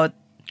about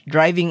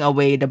driving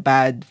away the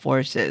bad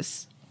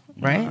forces.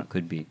 Right?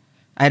 Could be.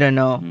 I don't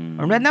know.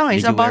 Or right now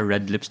it's Did you about wear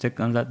red lipstick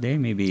on that day?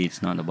 Maybe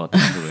it's not about the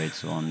underwear,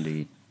 it's on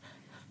the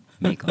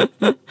makeup.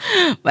 but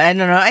I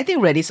don't know. I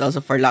think red is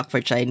also for luck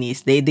for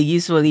Chinese. They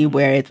usually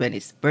wear it when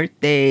it's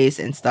birthdays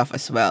and stuff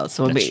as well.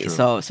 So That's maybe,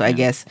 true. so I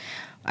guess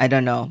I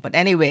don't know. But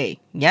anyway,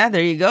 yeah,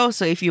 there you go.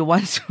 So if you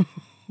want to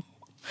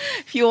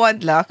if you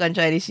want luck on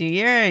Chinese New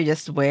Year,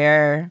 just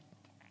wear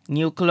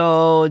new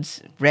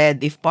clothes,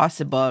 red if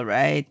possible,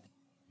 right?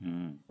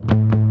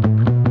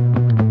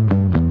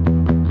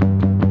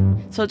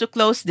 So to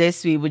close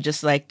this, we would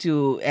just like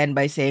to end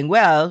by saying,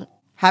 well,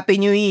 Happy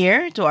New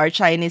Year to our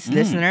Chinese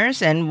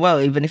listeners. And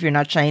well, even if you're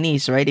not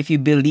Chinese, right? If you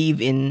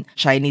believe in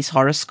Chinese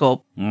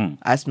horoscope,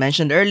 as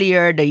mentioned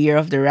earlier, the year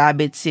of the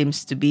rabbit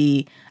seems to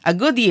be a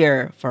good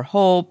year for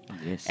hope.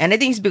 Yes. And I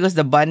think it's because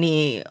the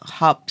bunny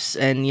hops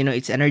and,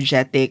 it's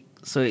energetic.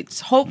 So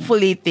it's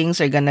hopefully things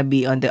are going to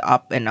be on the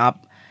up and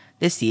up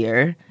this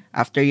year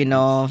after,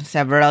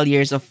 several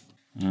years of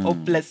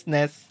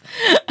hopelessness.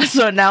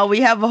 So now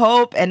we have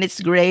hope and it's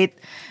great.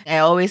 I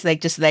always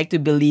like to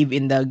believe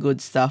in the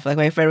good stuff. Like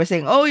my friend was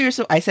saying,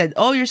 I said,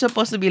 you're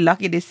supposed to be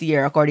lucky this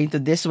year according to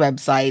this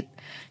website.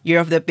 Year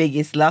of the Pig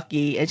is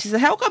lucky. And she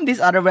said, how come this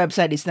other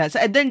website is not? So,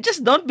 and then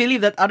just don't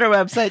believe that other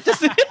website.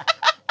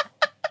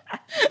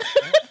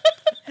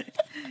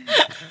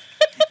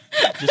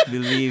 Just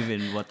believe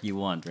in what you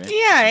want, right?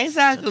 Yeah,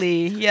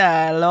 exactly.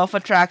 Yeah, law of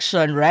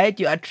attraction, right?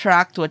 You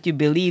attract what you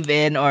believe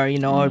in, or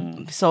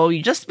so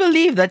you just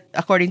believe that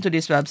according to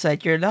this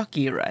website, you're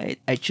lucky, right?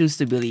 I choose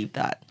to believe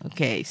that.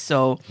 Okay,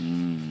 so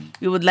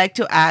we would like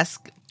to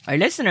ask our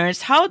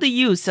listeners, how do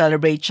you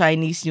celebrate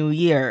Chinese New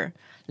Year?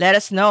 Let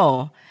us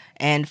know.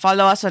 And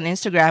follow us on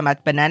Instagram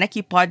at Banana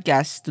Key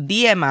Podcast to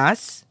DM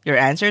us your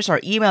answers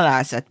or email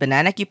us at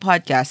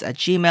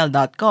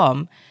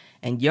bananakeypodcast@gmail.com.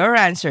 And your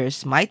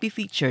answers might be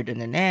featured in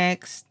the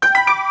next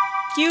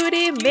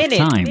Cutie Minute.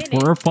 Time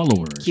for our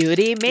followers.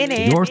 Cutie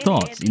Minute. Your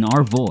thoughts in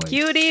our voice.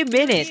 Cutie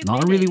Minute.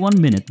 Not really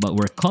 1 minute, but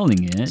we're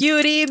calling it.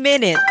 Cutie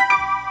Minute.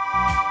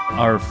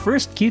 Our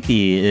first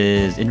cutie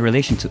is in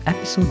relation to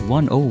episode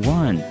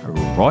 101,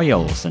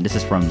 Royals. And this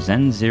is from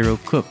Zen Zero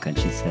Cook. And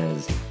she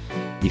says,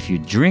 if you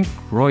drink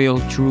Royal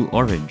True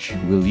Orange,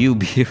 will you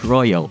be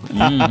royal?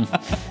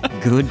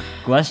 Good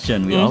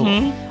question.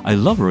 I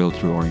love Royal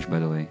True Orange, by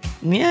the way.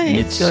 Yeah,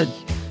 it's good.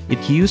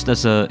 It's used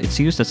as a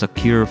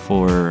cure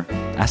for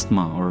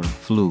asthma or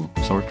flu,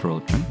 sore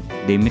throat. Right?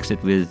 They mix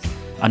it with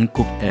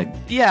uncooked egg.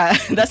 Yeah,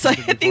 that's why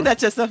I think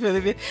that's just a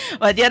Philippine.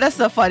 But yeah, that's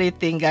the funny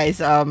thing,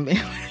 guys.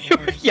 If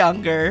you're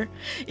younger,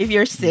 if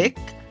you're sick,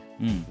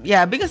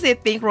 yeah, because they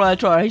think Royal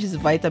True Orange is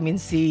vitamin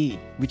C.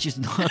 Which is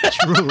not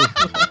true.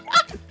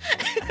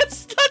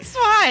 That's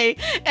why.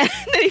 And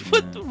they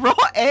put raw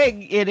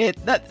egg in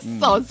it. That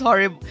sounds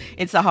horrible.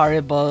 It's a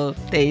horrible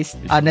taste,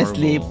 It's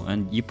honestly. horrible.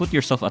 And you put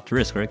yourself at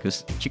risk, right?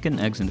 Because chicken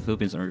eggs in the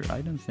Philippines are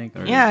Yeah,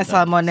 that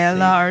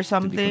salmonella or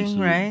safe to be something,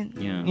 consumed. right?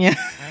 Yeah.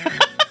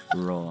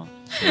 Raw.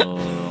 So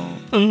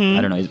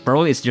I don't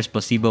know. It's just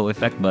placebo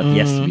effect, but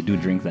yes, we do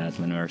drink that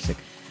when we're sick.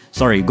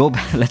 Sorry, go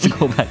back. Let's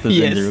go back to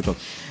Yes. Zenderuko.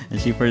 And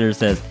she further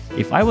says,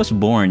 if I was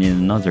born in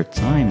another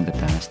time in the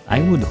past,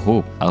 I would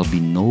hope I'll be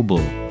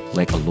noble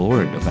like a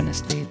lord of an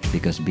estate,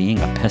 because being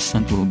a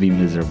peasant will be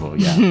miserable.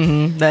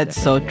 Yeah. That's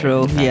so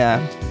true.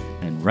 Yeah.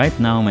 And right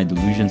now, my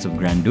delusions of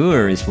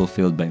grandeur is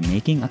fulfilled by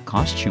making a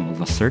costume of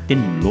a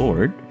certain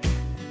lord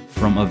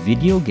from a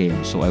video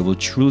game. So I will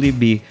truly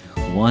be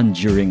one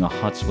during a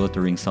hot,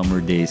 sweltering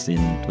summer days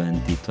in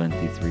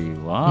 2023.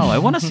 Wow, I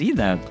want to see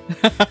that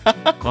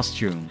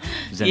costume.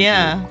 Zen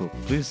Yeah. Cook.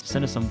 Please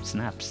send us some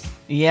snaps.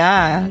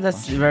 Yeah,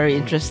 that's very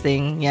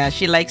interesting. Yeah,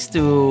 she likes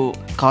to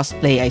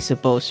cosplay, I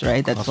suppose,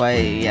 right? That's why,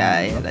 Cosplay,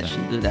 yeah, love that that. she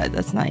do that.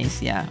 That's nice.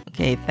 Yeah.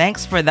 Okay,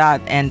 thanks for that.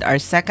 And our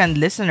second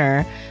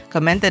listener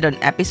commented on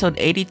episode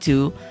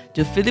 82,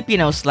 do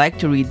Filipinos like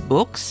to read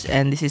books?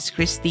 And this is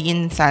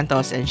Christine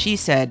Santos, and she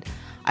said,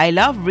 I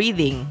love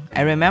reading.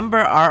 I remember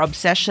our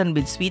obsession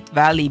with Sweet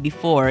Valley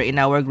before in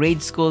our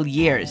grade school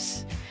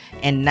years.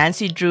 And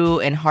Nancy Drew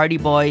and Hardy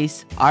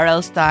Boys,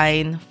 R.L.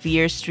 Stein,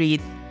 Fear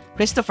Street,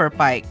 Christopher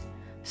Pike.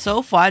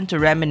 So fun to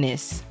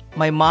reminisce.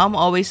 My mom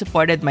always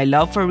supported my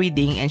love for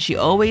reading and she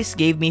always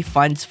gave me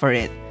funds for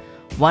it.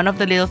 One of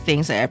the little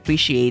things I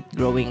appreciate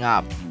growing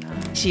up.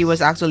 She was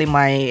actually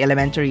my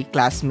elementary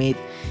classmate.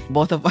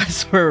 Both of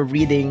us were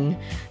reading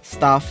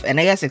stuff and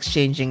I guess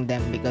exchanging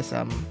them because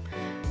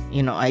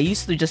I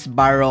used to just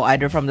borrow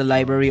either from the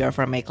library or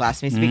from my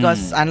classmates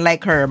because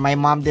unlike her, my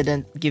mom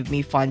didn't give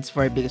me funds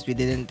for it because we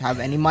didn't have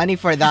any money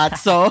for that.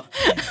 So,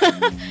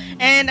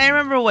 and I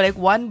remember like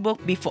one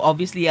book before,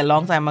 obviously a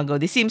long time ago,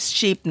 this seems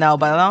cheap now,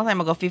 but a long time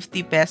ago,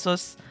 50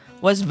 pesos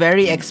was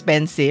very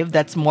expensive.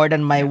 That's more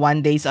than my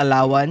one day's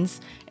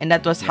allowance. And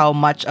that was how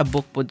much a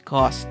book would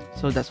cost.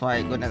 So that's why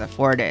I couldn't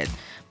afford it.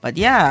 But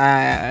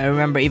yeah, I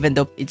remember even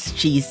though it's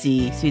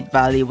cheesy, Sweet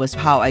Valley was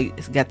how I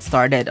got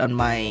started on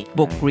my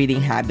book reading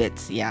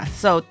habits. Yeah.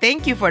 So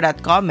thank you for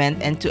that comment.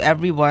 And to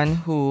everyone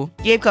who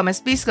gave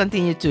comments, please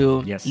continue to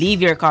leave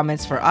your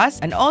comments for us.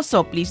 And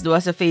also, please do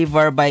us a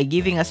favor by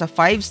giving us a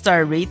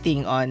 5-star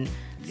rating on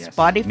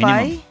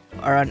Spotify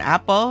or on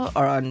Apple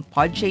or on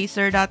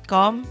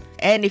podchaser.com.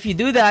 And if you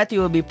do that,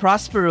 you will be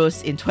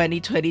prosperous in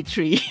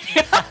 2023.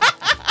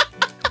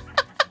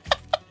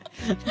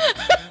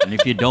 And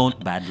if you don't,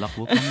 bad luck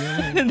will come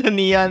your way. The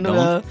neon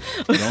will.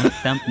 Don't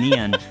tempt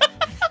neon.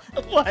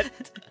 What?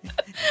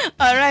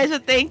 All right, so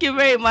thank you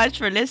very much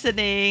for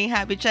listening.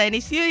 Happy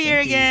Chinese New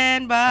Year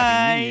again.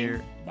 Bye.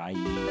 Happy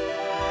New Year.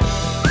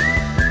 Bye.